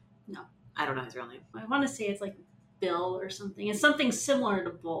 but no, I don't know his real name. I want to say it's like Bill or something. It's something similar to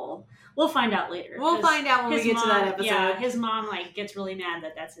Bull. We'll find out later. We'll find out when we get to that episode. Yeah, his mom like gets really mad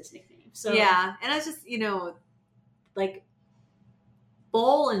that that's his nickname. So yeah, and I just, like,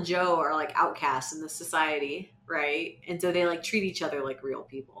 Bull and Joe are like outcasts in this society, right? And so they like treat each other like real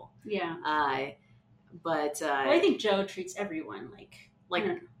people. Yeah. But I think Joe treats everyone like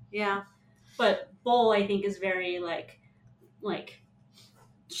yeah. But Bull, I think, is very like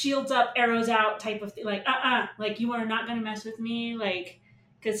shields up, arrows out type of thing. Like like, you are not gonna mess with me, like,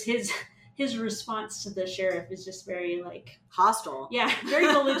 because his response to the sheriff is just very like hostile. Yeah, very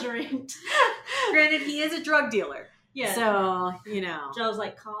belligerent. Granted, he is a drug dealer. Yeah. So, Joe's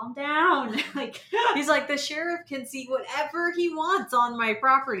like, calm down. Like, he's like, the sheriff can see whatever he wants on my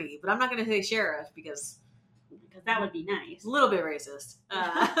property, but I'm not going to say sheriff because that would be nice. It's a little bit racist.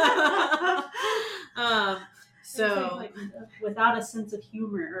 So like, without a sense of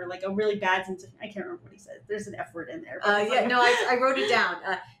humor, or like a really bad sense of, I can't remember what he said. There's an F word in there. I wrote it down.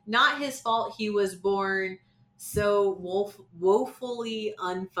 Not his fault. He was born so woefully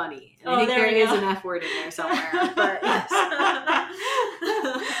unfunny. And I think there is an F word in there somewhere. But yes.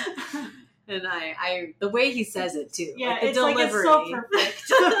 And I the way he says it too. Yeah, like the it's delivery. like it's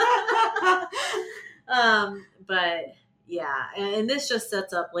so perfect. But yeah, and this just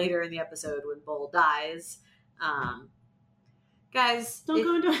sets up later in the episode when Bull dies. Guys,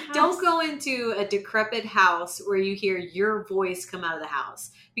 don't go into a decrepit house where you hear your voice come out of the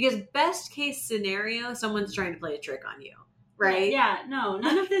house, because best case scenario, someone's trying to play a trick on you, right? Yeah, no,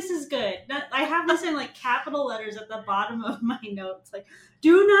 none of this is good. I have this in like capital letters at the bottom of my notes. Like,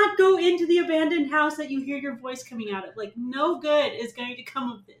 do not go into the abandoned house that you hear your voice coming out of. Like, no good is going to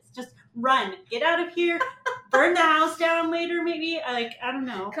come of this. Just run. Get out of here. burn the house down later, maybe. I don't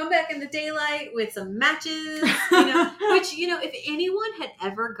know. Come back in the daylight with some matches, you know. Which, you know, if anyone had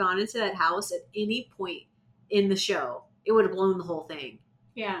ever gone into that house at any point in the show, it would have blown the whole thing.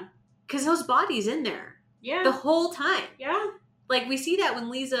 Yeah. Because those bodies in there. Yeah. The whole time. Yeah. Like, we see that when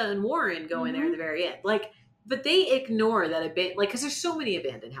Lisa and Warren go in there at the very end. Like, but they ignore that because there's so many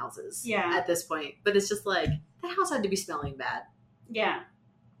abandoned houses at this point. But it's just like, that house had to be smelling bad. Yeah.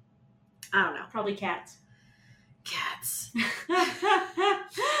 I don't know. Probably cats. Cats.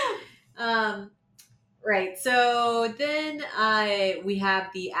 Right. So then we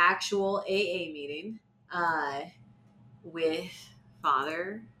have the actual AA meeting with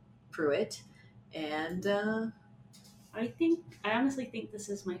Father Pruitt. And I honestly think this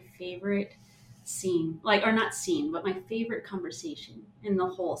is my favorite scene. Like, or not scene, but my favorite conversation in the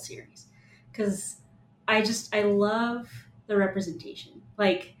whole series. Because I love the representation.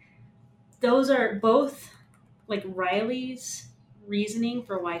 Like, those are both, like, Riley's reasoning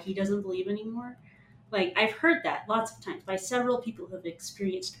for why he doesn't believe anymore. Like, I've heard that lots of times by several people who have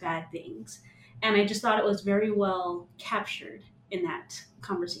experienced bad things. And I just thought it was very well captured in that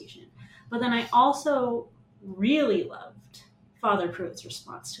conversation. But then I also really loved Father Pruitt's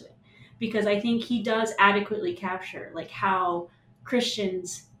response to it. Because I think he does adequately capture, like, how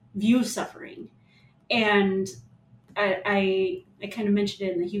Christians view suffering. And I kind of mentioned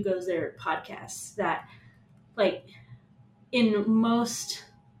it in the Hugo's There podcast that, like, in most,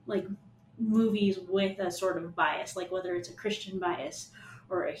 like, movies with a sort of bias, like whether it's a Christian bias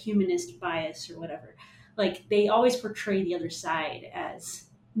or a humanist bias or whatever, like, they always portray the other side as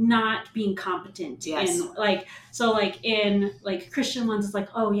not being competent. Yes. In, like, so, like, in, like, Christian ones, it's like,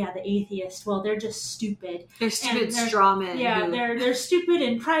 oh yeah, the atheist, well, they're just stupid. They're stupid straw men. Yeah, they're stupid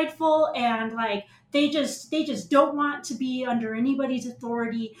and prideful, and, like, they just don't want to be under anybody's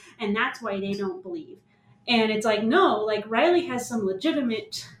authority, and that's why they don't believe. And it's like, no, like, Riley has some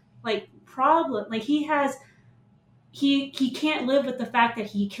legitimate, like, problem. Like, he can't live with the fact that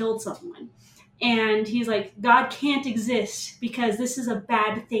he killed someone. And he's like, God can't exist because this is a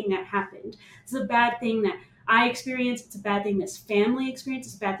bad thing that happened. It's a bad thing that I experienced. It's a bad thing this family experienced.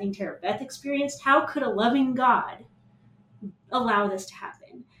 It's a bad thing Tara Beth experienced. How could a loving God allow this to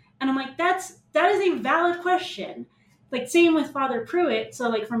happen? And I'm like, that is a valid question. Like, same with Father Pruitt. So,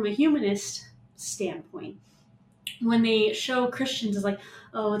 like, from a humanist standpoint, when they show Christians as like,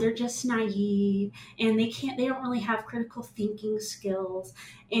 oh, they're just naive and they don't really have critical thinking skills,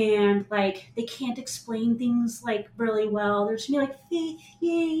 and, like, they can't explain things, like, really well. They're just gonna be like, faith,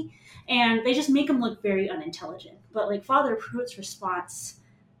 yay. And they just make them look very unintelligent. But, like, Father Pruitt's response,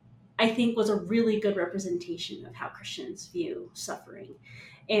 I think, was a really good representation of how Christians view suffering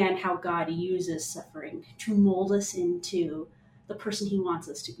and how God uses suffering to mold us into the person he wants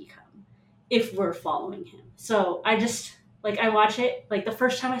us to become if we're following him. So I just, like, I watch it, like, the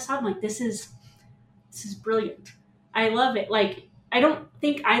first time I saw it, I'm like, this is brilliant. I love it. Like, I don't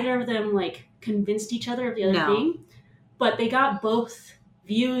think either of them, like, convinced each other of the other thing, but they got both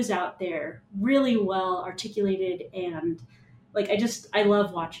views out there really well articulated, and, like, I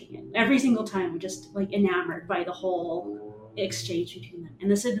love watching it. Every single time I'm just, like, enamored by the whole exchange between them.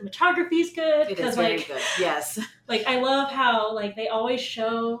 And the cinematography is good. It is very good. Yes. Like, I love how, like, they always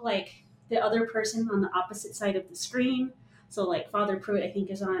show, like, the other person on the opposite side of the screen. So, like, Father Pruitt, I think,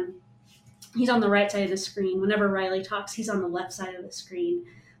 he's on the right side of the screen. Whenever Riley talks, he's on the left side of the screen.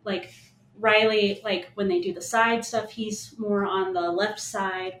 Like, Riley, like, when they do the side stuff, he's more on the left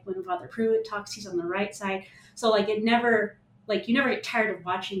side. When Father Pruitt talks, he's on the right side. So, like, you never get tired of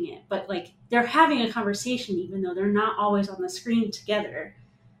watching it. But, like, they're having a conversation even though they're not always on the screen together.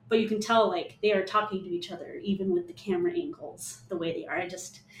 But you can tell, like, they are talking to each other even with the camera angles the way they are.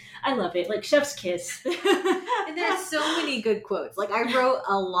 I love it. Like, chef's kiss. And there's so many good quotes. Like, I wrote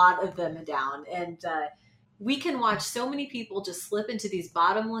a lot of them down, and we can watch so many people just slip into these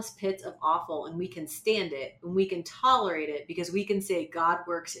bottomless pits of awful, and we can stand it and we can tolerate it because we can say God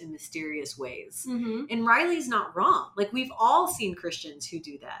works in mysterious ways. Mm-hmm. And Riley's not wrong. Like, we've all seen Christians who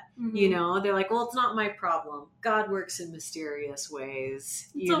do that. Mm-hmm. You know, they're like, well, it's not my problem. God works in mysterious ways.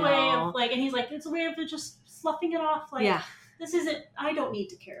 It's a way of, like, and he's like, it's a way of just sloughing it off. Like, yeah. This isn't, I don't need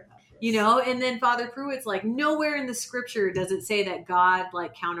to care about this. You know, and then Father Pruitt's like, nowhere in the scripture does it say that God,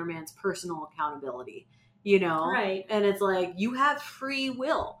 like, countermands personal accountability, you know? Right. And it's like, you have free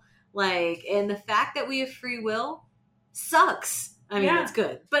will. Like, and the fact that we have free will sucks. I mean, it's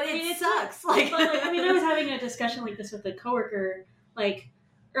good, but it sucks. Like, I mean, I was having a discussion like this with a coworker, like,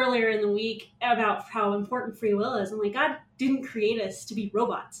 earlier in the week about how important free will is. And, like, God didn't create us to be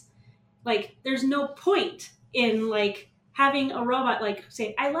robots. Like, there's no point in, like, having a robot like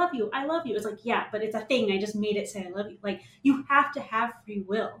say, I love you. It's like, yeah, but it's a thing. I just made it say I love you. Like, you have to have free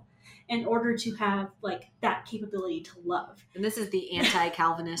will in order to have like that capability to love. And this is the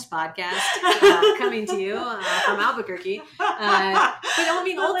anti-Calvinist podcast coming to you from Albuquerque. But I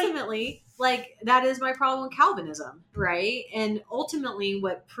mean, ultimately, like, that is my problem with Calvinism, right? And ultimately,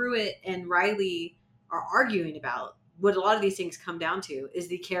 what Pruitt and Riley are arguing about, what a lot of these things come down to, is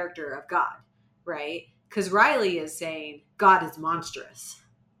the character of God, right? Because Riley is saying God is monstrous,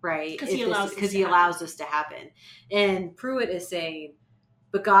 right? Because he allows this to happen. And Pruitt is saying,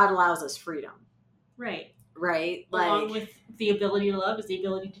 but God allows us freedom. Right. Right? Along with the ability to love is the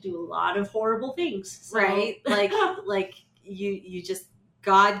ability to do a lot of horrible things. So. Right? Like you just,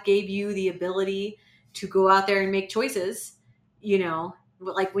 God gave you the ability to go out there and make choices, you know,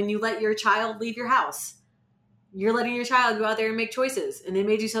 like when you let your child leave your house, you're letting your child go out there and make choices, and they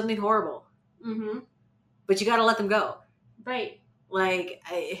may do something horrible. Mm-hmm. But you got to let them go. Right. Like,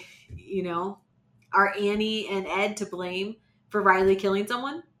 are Annie and Ed to blame for Riley killing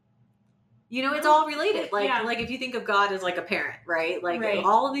someone? You know, it's all related. Like if you think of God as like a parent, right? Like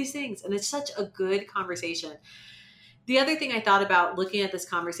all of these things. And it's such a good conversation. The other thing I thought about looking at this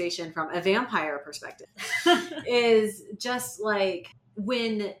conversation from a vampire perspective is just like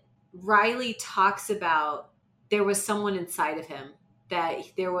when Riley talks about there was someone inside of him that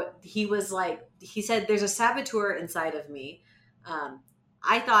he said, there's a saboteur inside of me.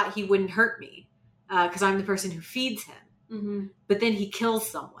 I thought he wouldn't hurt me because I'm the person who feeds him. Mm-hmm. But then he kills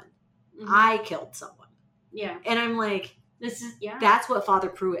someone. Mm-hmm. I killed someone. Yeah. And I'm like, that's what Father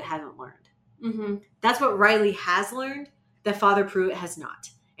Pruitt hasn't learned. Mm-hmm. That's what Riley has learned that Father Pruitt has not.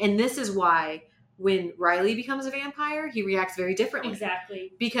 And this is why when Riley becomes a vampire, he reacts very differently.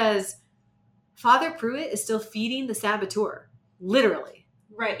 Exactly. Because Father Pruitt is still feeding the saboteur. Literally.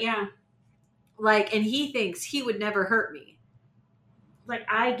 Right, yeah. Like, and he thinks he would never hurt me. Like,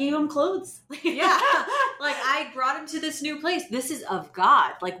 I gave him clothes. Yeah. Like, I brought him to this new place. This is of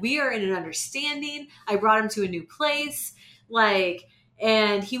God. Like, we are in an understanding. I brought him to a new place. Like,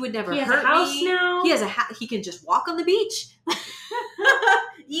 and he would never hurt me. He has a house now. He has he can just walk on the beach.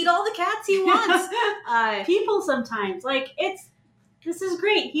 Eat all the cats he wants. People sometimes. Like, this is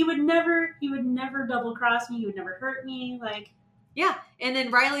great. He would never double cross me. He would never hurt me. Like, yeah. And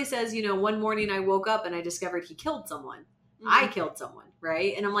then Riley says, one morning I woke up and I discovered he killed someone. Mm-hmm. I killed someone,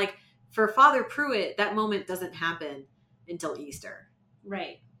 right? And I'm like, for Father Pruitt, that moment doesn't happen until Easter.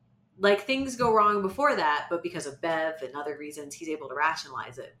 Right. Like, things go wrong before that, but because of Bev and other reasons, he's able to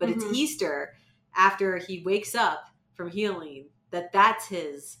rationalize it. But It's Easter, after he wakes up from healing, that's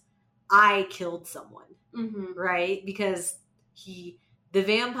his, I killed someone, right? Because the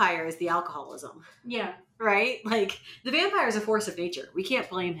vampire is the alcoholism. Yeah. Right? Like, the vampire is a force of nature. We can't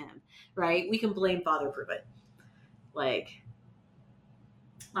blame him, right? We can blame Father Pruitt. Like,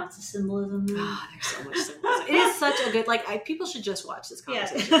 lots of symbolism. Oh, there's so much symbolism. It is such a good, people should just watch this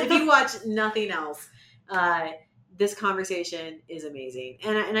conversation. Yeah. If you watch nothing else, this conversation is amazing.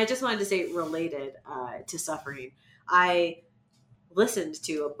 And I just wanted to say, related to suffering, I listened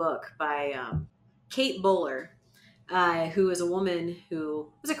to a book by Kate Bowler, who is a woman who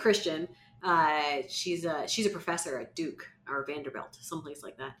was a Christian. She's a professor at Duke or Vanderbilt, someplace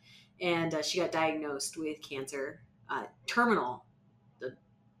like that. And she got diagnosed with cancer, terminal,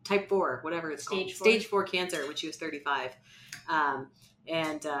 type 4, whatever it's called. Stage 4 cancer when she was 35.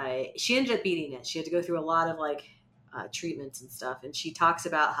 And she ended up beating it. She had to go through a lot of treatments and stuff. And she talks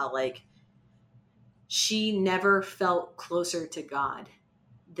about how she never felt closer to God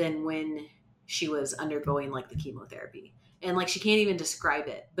than when she was undergoing the chemotherapy. And she can't even describe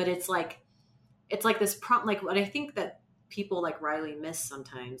it, but it's like this what I think that people like Riley miss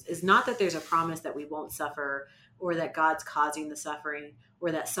sometimes is not that there's a promise that we won't suffer or that God's causing the suffering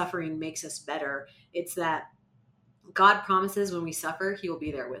or that suffering makes us better. It's that God promises when we suffer, he will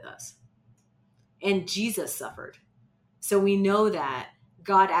be there with us. And Jesus suffered. So we know that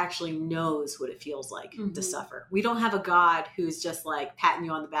God actually knows what it feels like to suffer. We don't have a God who's just patting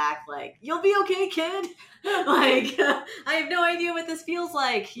you on the back, you'll be okay, kid. I have no idea what this feels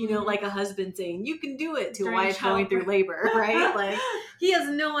like. Like a husband saying, you can do it to a wife going through labor, right? He has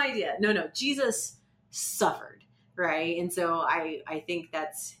no idea. No, Jesus suffered, right? And so I think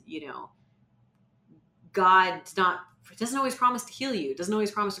that's, God doesn't always promise to heal you, doesn't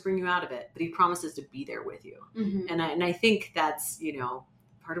always promise to bring you out of it, but he promises to be there with you. Mm-hmm. And I think that's,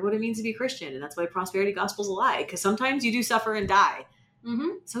 part of what it means to be Christian. And that's why prosperity gospel's a lie, because sometimes you do suffer and die. Mm-hmm.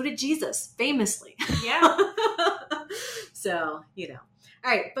 So did Jesus, famously. Yeah. So, all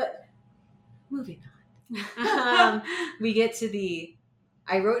right, but moving on. We get to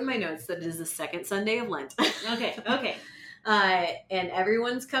I wrote in my notes that it is the second Sunday of Lent. Okay. And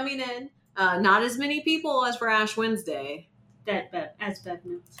everyone's coming in. Not as many people as for Ash Wednesday. That Bev, as Bev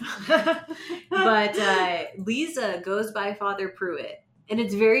knows. But Lisa goes by Father Pruitt, and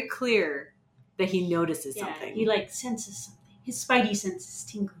it's very clear that he notices something. He like senses something. His spidey sense is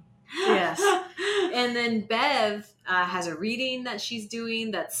tingling. Yes. And then Bev has a reading that she's doing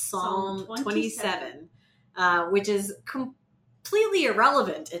that's Psalm 27, which is completely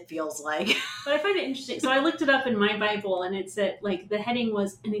irrelevant, it feels like. But I find it interesting. So I looked it up in my Bible, and it said, like, the heading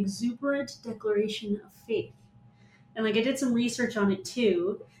was an exuberant declaration of faith. And, like, I did some research on it,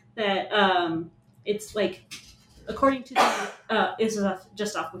 too, that it's, like, according to the, this is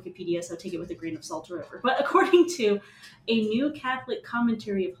just off Wikipedia, so take it with a grain of salt or whatever. But according to a New Catholic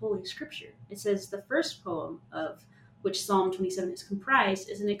Commentary of Holy Scripture, it says the first poem of which Psalm 27 is comprised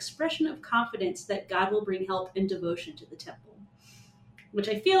is an expression of confidence that God will bring help and devotion to the temple. Which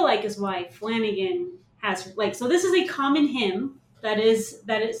I feel like is why Flanagan has, like, so this is a common hymn that is,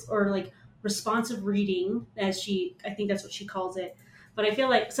 or like responsive reading, I think that's what she calls it. But I feel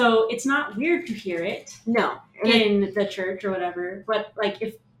like, so it's not weird to hear it. No. In the church or whatever. But like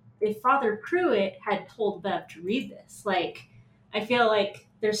if Father Pruitt had told Bev to read this, like, I feel like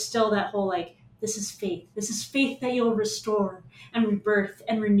there's still that whole, like, this is faith. This is faith that you'll restore and rebirth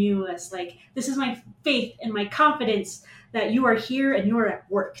and renew us. Like, this is my faith and my confidence that you are here and you are at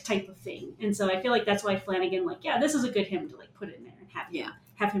work type of thing. And so I feel like that's why Flanagan, like, yeah, this is a good hymn to, like, put in there and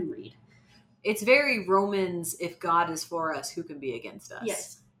have him read. It's very Romans, if God is for us, who can be against us?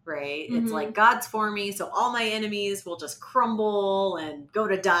 Yes. Right? Mm-hmm. It's like, God's for me, so all my enemies will just crumble and go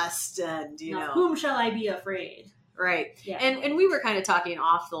to dust, and, you know. Whom shall I be afraid? Right. Yeah. And we were kind of talking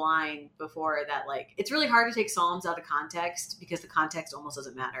off the line before that, like, it's really hard to take Psalms out of context because the context almost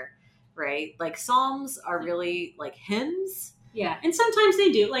doesn't matter, right? Like, Psalms are really like hymns. Yeah. And sometimes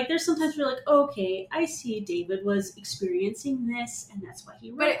they do. Like, there's sometimes we're like, okay, I see David was experiencing this and that's why he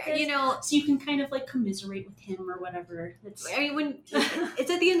wrote this. You know, so you can kind of like commiserate with him or whatever. I mean, when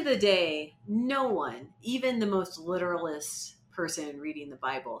it's at the end of the day, no one, even the most literalist person reading the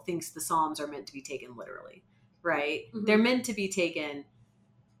Bible, thinks the Psalms are meant to be taken literally. Right? Mm-hmm. They're meant to be taken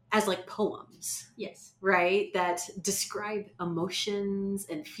as like poems. Yes. Right? That describe emotions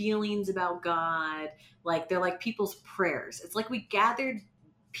and feelings about God. Like, they're like people's prayers. It's like we gathered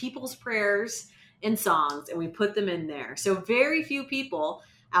people's prayers and songs and we put them in there. So very few people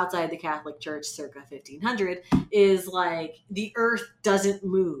outside the Catholic Church circa 1500 is like, the earth doesn't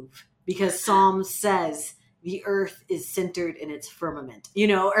move because Psalm says the earth is centered in its firmament, you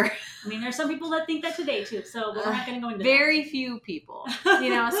know? Or, I mean, there's some people that think that today too, so we're not going to go into very few people, you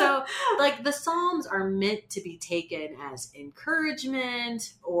know? So, like, the Psalms are meant to be taken as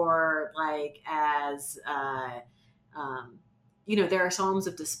encouragement or, like, as, you know, there are Psalms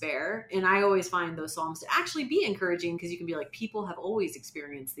of despair, and I always find those Psalms to actually be encouraging because you can be like, people have always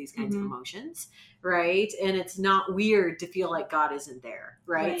experienced these kinds of emotions, right? And it's not weird to feel like God isn't there,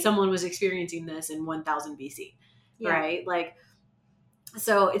 right? Someone was experiencing this in 1000 BC, right? Like,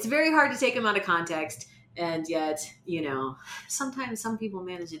 so it's very hard to take them out of context, and yet, you know, sometimes some people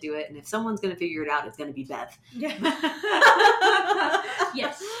manage to do it, and if someone's going to figure it out, it's going to be Beth. Yes.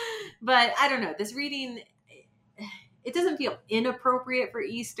 But I don't know, this reading, it doesn't feel inappropriate for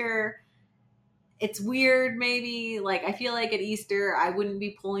Easter. It's weird, maybe. Like, I feel like at Easter, I wouldn't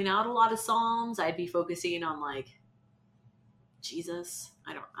be pulling out a lot of Psalms. I'd be focusing on, like, Jesus.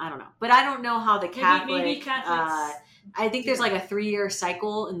 I don't know. But I don't know how the Catholic... Maybe Catholics... I think there's, like, a 3-year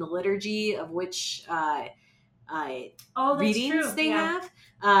cycle in the liturgy of which readings they have.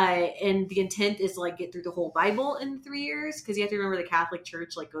 And the intent is to, like, get through the whole Bible in 3 years, because you have to remember the Catholic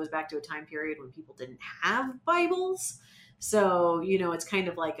Church, like, goes back to a time period when people didn't have Bibles. So, you know, it's kind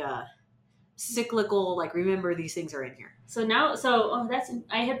of like a cyclical, like, remember these things are in here. So now,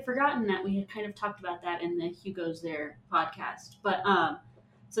 I had forgotten that we had kind of talked about that in the Hugo's There podcast. But,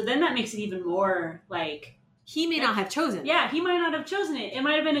 so then that makes it even more, like... He may not have chosen it. Yeah, he might not have chosen it. It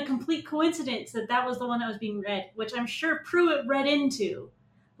might have been a complete coincidence that that was the one that was being read, which I'm sure Pruitt read into.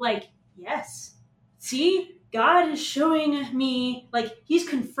 Like, yes, see, God is showing me, like, he's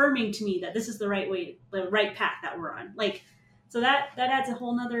confirming to me that this is the right way, the right path that we're on. Like, so that adds a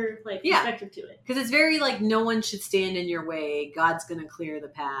whole nother, like, perspective to it. Because it's very, like, no one should stand in your way. God's going to clear the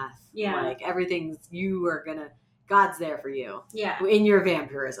path. Yeah. Like, God's there for you. Yeah. In your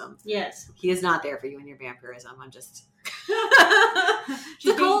vampirism. Yes. He is not there for you in your vampirism. I'm just...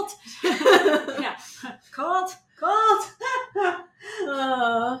 the cult. Yeah. Cult.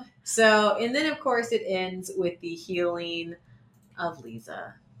 So, and then, of course, it ends with the healing of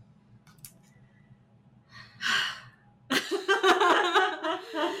Lisa.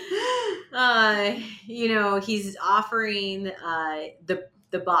 He's offering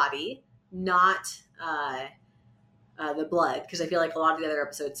the body, not the blood, because I feel like a lot of the other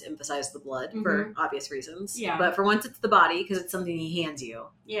episodes emphasize the blood for obvious reasons. Yeah. But for once, it's the body because it's something he hands you.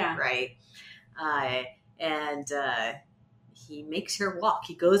 Yeah. Right. And he makes her walk.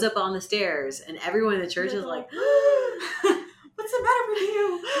 He goes up on the stairs, and everyone in the church is like, "What's the matter with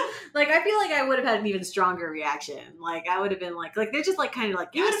you?" Like, I feel like I would have had an even stronger reaction. Like, I would have been like they're just like kind of like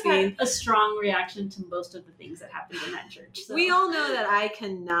you would have gasping. had a strong reation to most of the things that happened in that church. So. We all know that I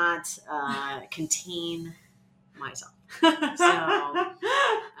cannot contain myself. So,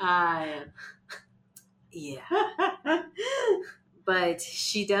 yeah. But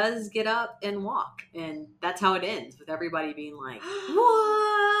she does get up and walk, and that's how it ends, with everybody being like,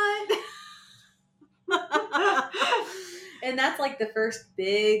 "What?" And that's like the first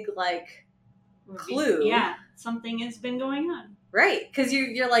big like clue. Yeah, something has been going on. Right, because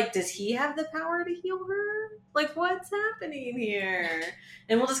you're like, does he have the power to heal her? Like, what's happening here?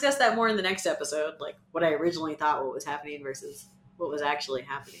 And we'll discuss that more in the next episode, like what I originally thought what was happening versus what was actually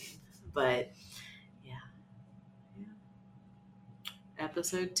happening. But yeah.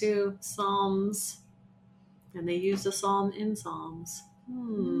 Episode 2, Psalms. And they used a psalm in Psalms.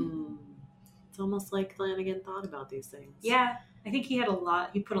 It's almost like Flanagan thought about these things. Yeah, I think he put a lot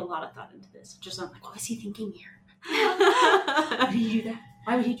of thought into this. Just I'm like, what was he thinking here? Why did he do that?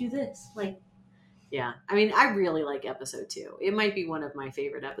 Why would he do this? Like, yeah, I mean, I really like episode 2. It might be one of my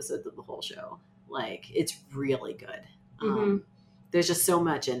favorite episodes of the whole show. Like, it's really good. There's just so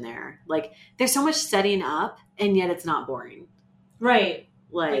much in there. Like, there's so much setting up, and yet it's not boring. Right.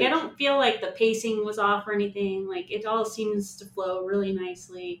 Like, I don't feel like the pacing was off or anything. Like, it all seems to flow really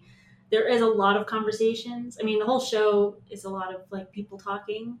nicely. There is a lot of conversations. I mean, the whole show is a lot of like people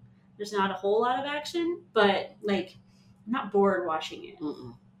talking. There's not a whole lot of action, but like, I'm not bored watching it.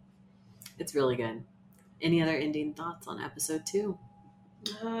 It's really good. Any other ending thoughts on episode 2?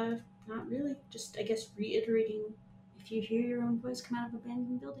 Not really. Just, I guess, reiterating, if you hear your own voice come out of an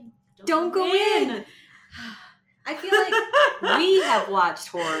abandoned building, don't go in. I feel like we have watched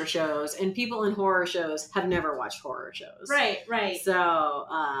horror shows, and people in horror shows have never watched horror shows. Right. So,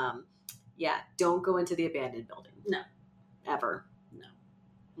 yeah, don't go into the abandoned building. No. Ever.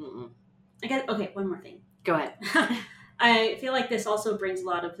 No. I guess, okay, one more thing. Go ahead. I feel like this also brings a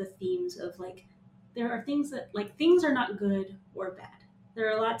lot of the themes of, like, there are things that, like, things are not good or bad.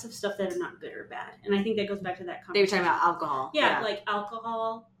 There are lots of stuff that are not good or bad. And I think that goes back to that conversation. They were talking about alcohol. Yeah, like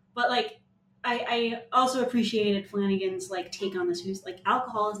alcohol. But, like, I also appreciated Flanagan's, like, take on this. Who's like,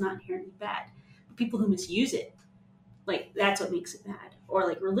 alcohol is not inherently bad. But people who misuse it, like, that's what makes it bad. Or,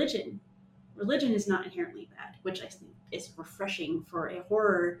 like, religion. Religion is not inherently bad, which I think is refreshing for a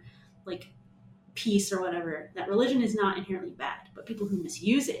horror, like, piece or whatever, that religion is not inherently bad, but people who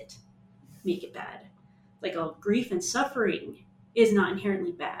misuse it make it bad. Like, grief and suffering is not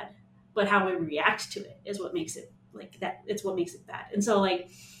inherently bad, but how we react to it is what makes it like that. It's what makes it bad. And so, like,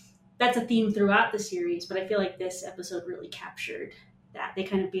 that's a theme throughout the series, but I feel like this episode really captured that. They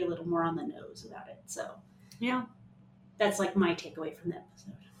kind of be a little more on the nose about it. So yeah, that's like my takeaway from the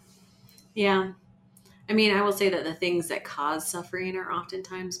episode. Yeah. I mean, I will say that the things that cause suffering are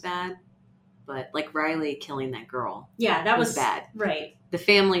oftentimes bad, but like Riley killing that girl. Yeah, that was bad. Right. The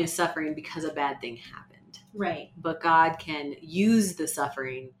family is suffering because a bad thing happened. Right. But God can use the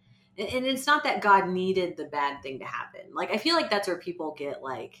suffering. And it's not that God needed the bad thing to happen. Like, I feel like that's where people get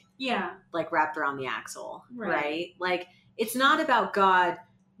like wrapped around the axle. Right? Like, it's not about God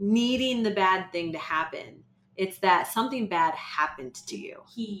needing the bad thing to happen. It's that something bad happened to you.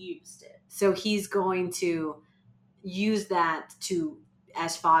 He used it. So he's going to use that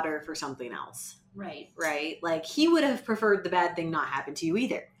as fodder for something else. Right. Right? Like, he would have preferred the bad thing not happen to you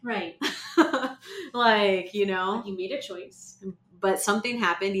either. Right. Like, you know. You made a choice. But something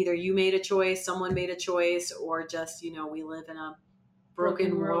happened. Either you made a choice, someone made a choice, or just, you know, we live in a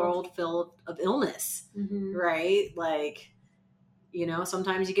broken world filled of illness. Mm-hmm. Right? Like, you know,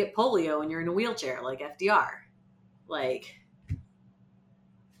 sometimes you get polio and you're in a wheelchair, like FDR. Like,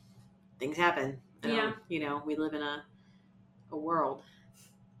 things happen. Yeah. You know, we live in a world.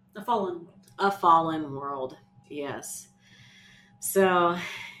 A fallen world. A fallen world. Yes. So,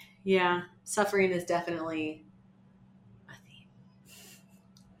 yeah, suffering is definitely a theme.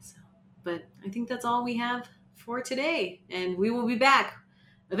 So, but I think that's all we have for today. And we will be back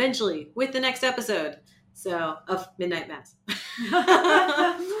eventually with the next episode. So, of Midnight Mass.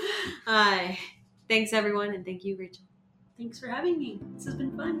 Thanks, everyone. And thank you, Rachel. Thanks for having me. This has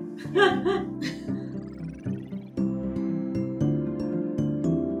been fun.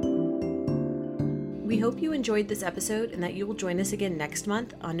 We hope hope you enjoyed this episode and that you will join us again next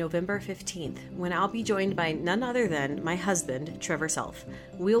month on November 15th, when I'll be joined by none other than my husband, Trevor Self.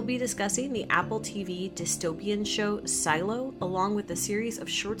 We'll be discussing the Apple TV dystopian show Silo, along with the series of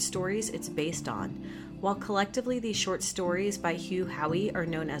short stories it's based on. While collectively these short stories by Hugh Howey are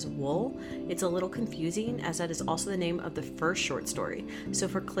known as Wool, it's a little confusing as that is also the name of the first short story. So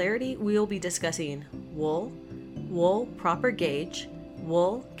for clarity, we will be discussing Wool, Wool Proper Gauge,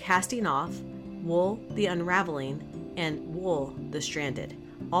 Wool Casting Off, Wool the Unraveling, and Wool the Stranded,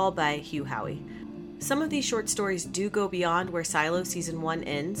 all by Hugh Howey. Some of these short stories do go beyond where Silo Season 1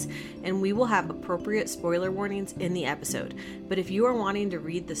 ends, and we will have appropriate spoiler warnings in the episode. But if you are wanting to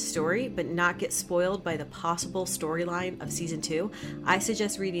read the story but not get spoiled by the possible storyline of Season 2, I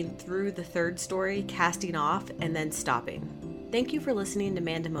suggest reading through the third story, Casting Off, and then stopping. Thank you for listening to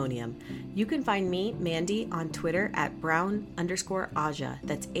Mandemonium. You can find me, Mandy, on Twitter at Brown_Aja.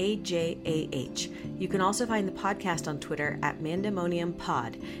 That's AJAH. You can also find the podcast on Twitter at Mandemonium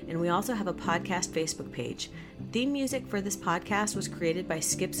Pod, and we also have a podcast Facebook page. Theme music for this podcast was created by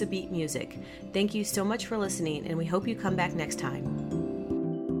Skips a Beat Music. Thank you so much for listening, and we hope you come back next time.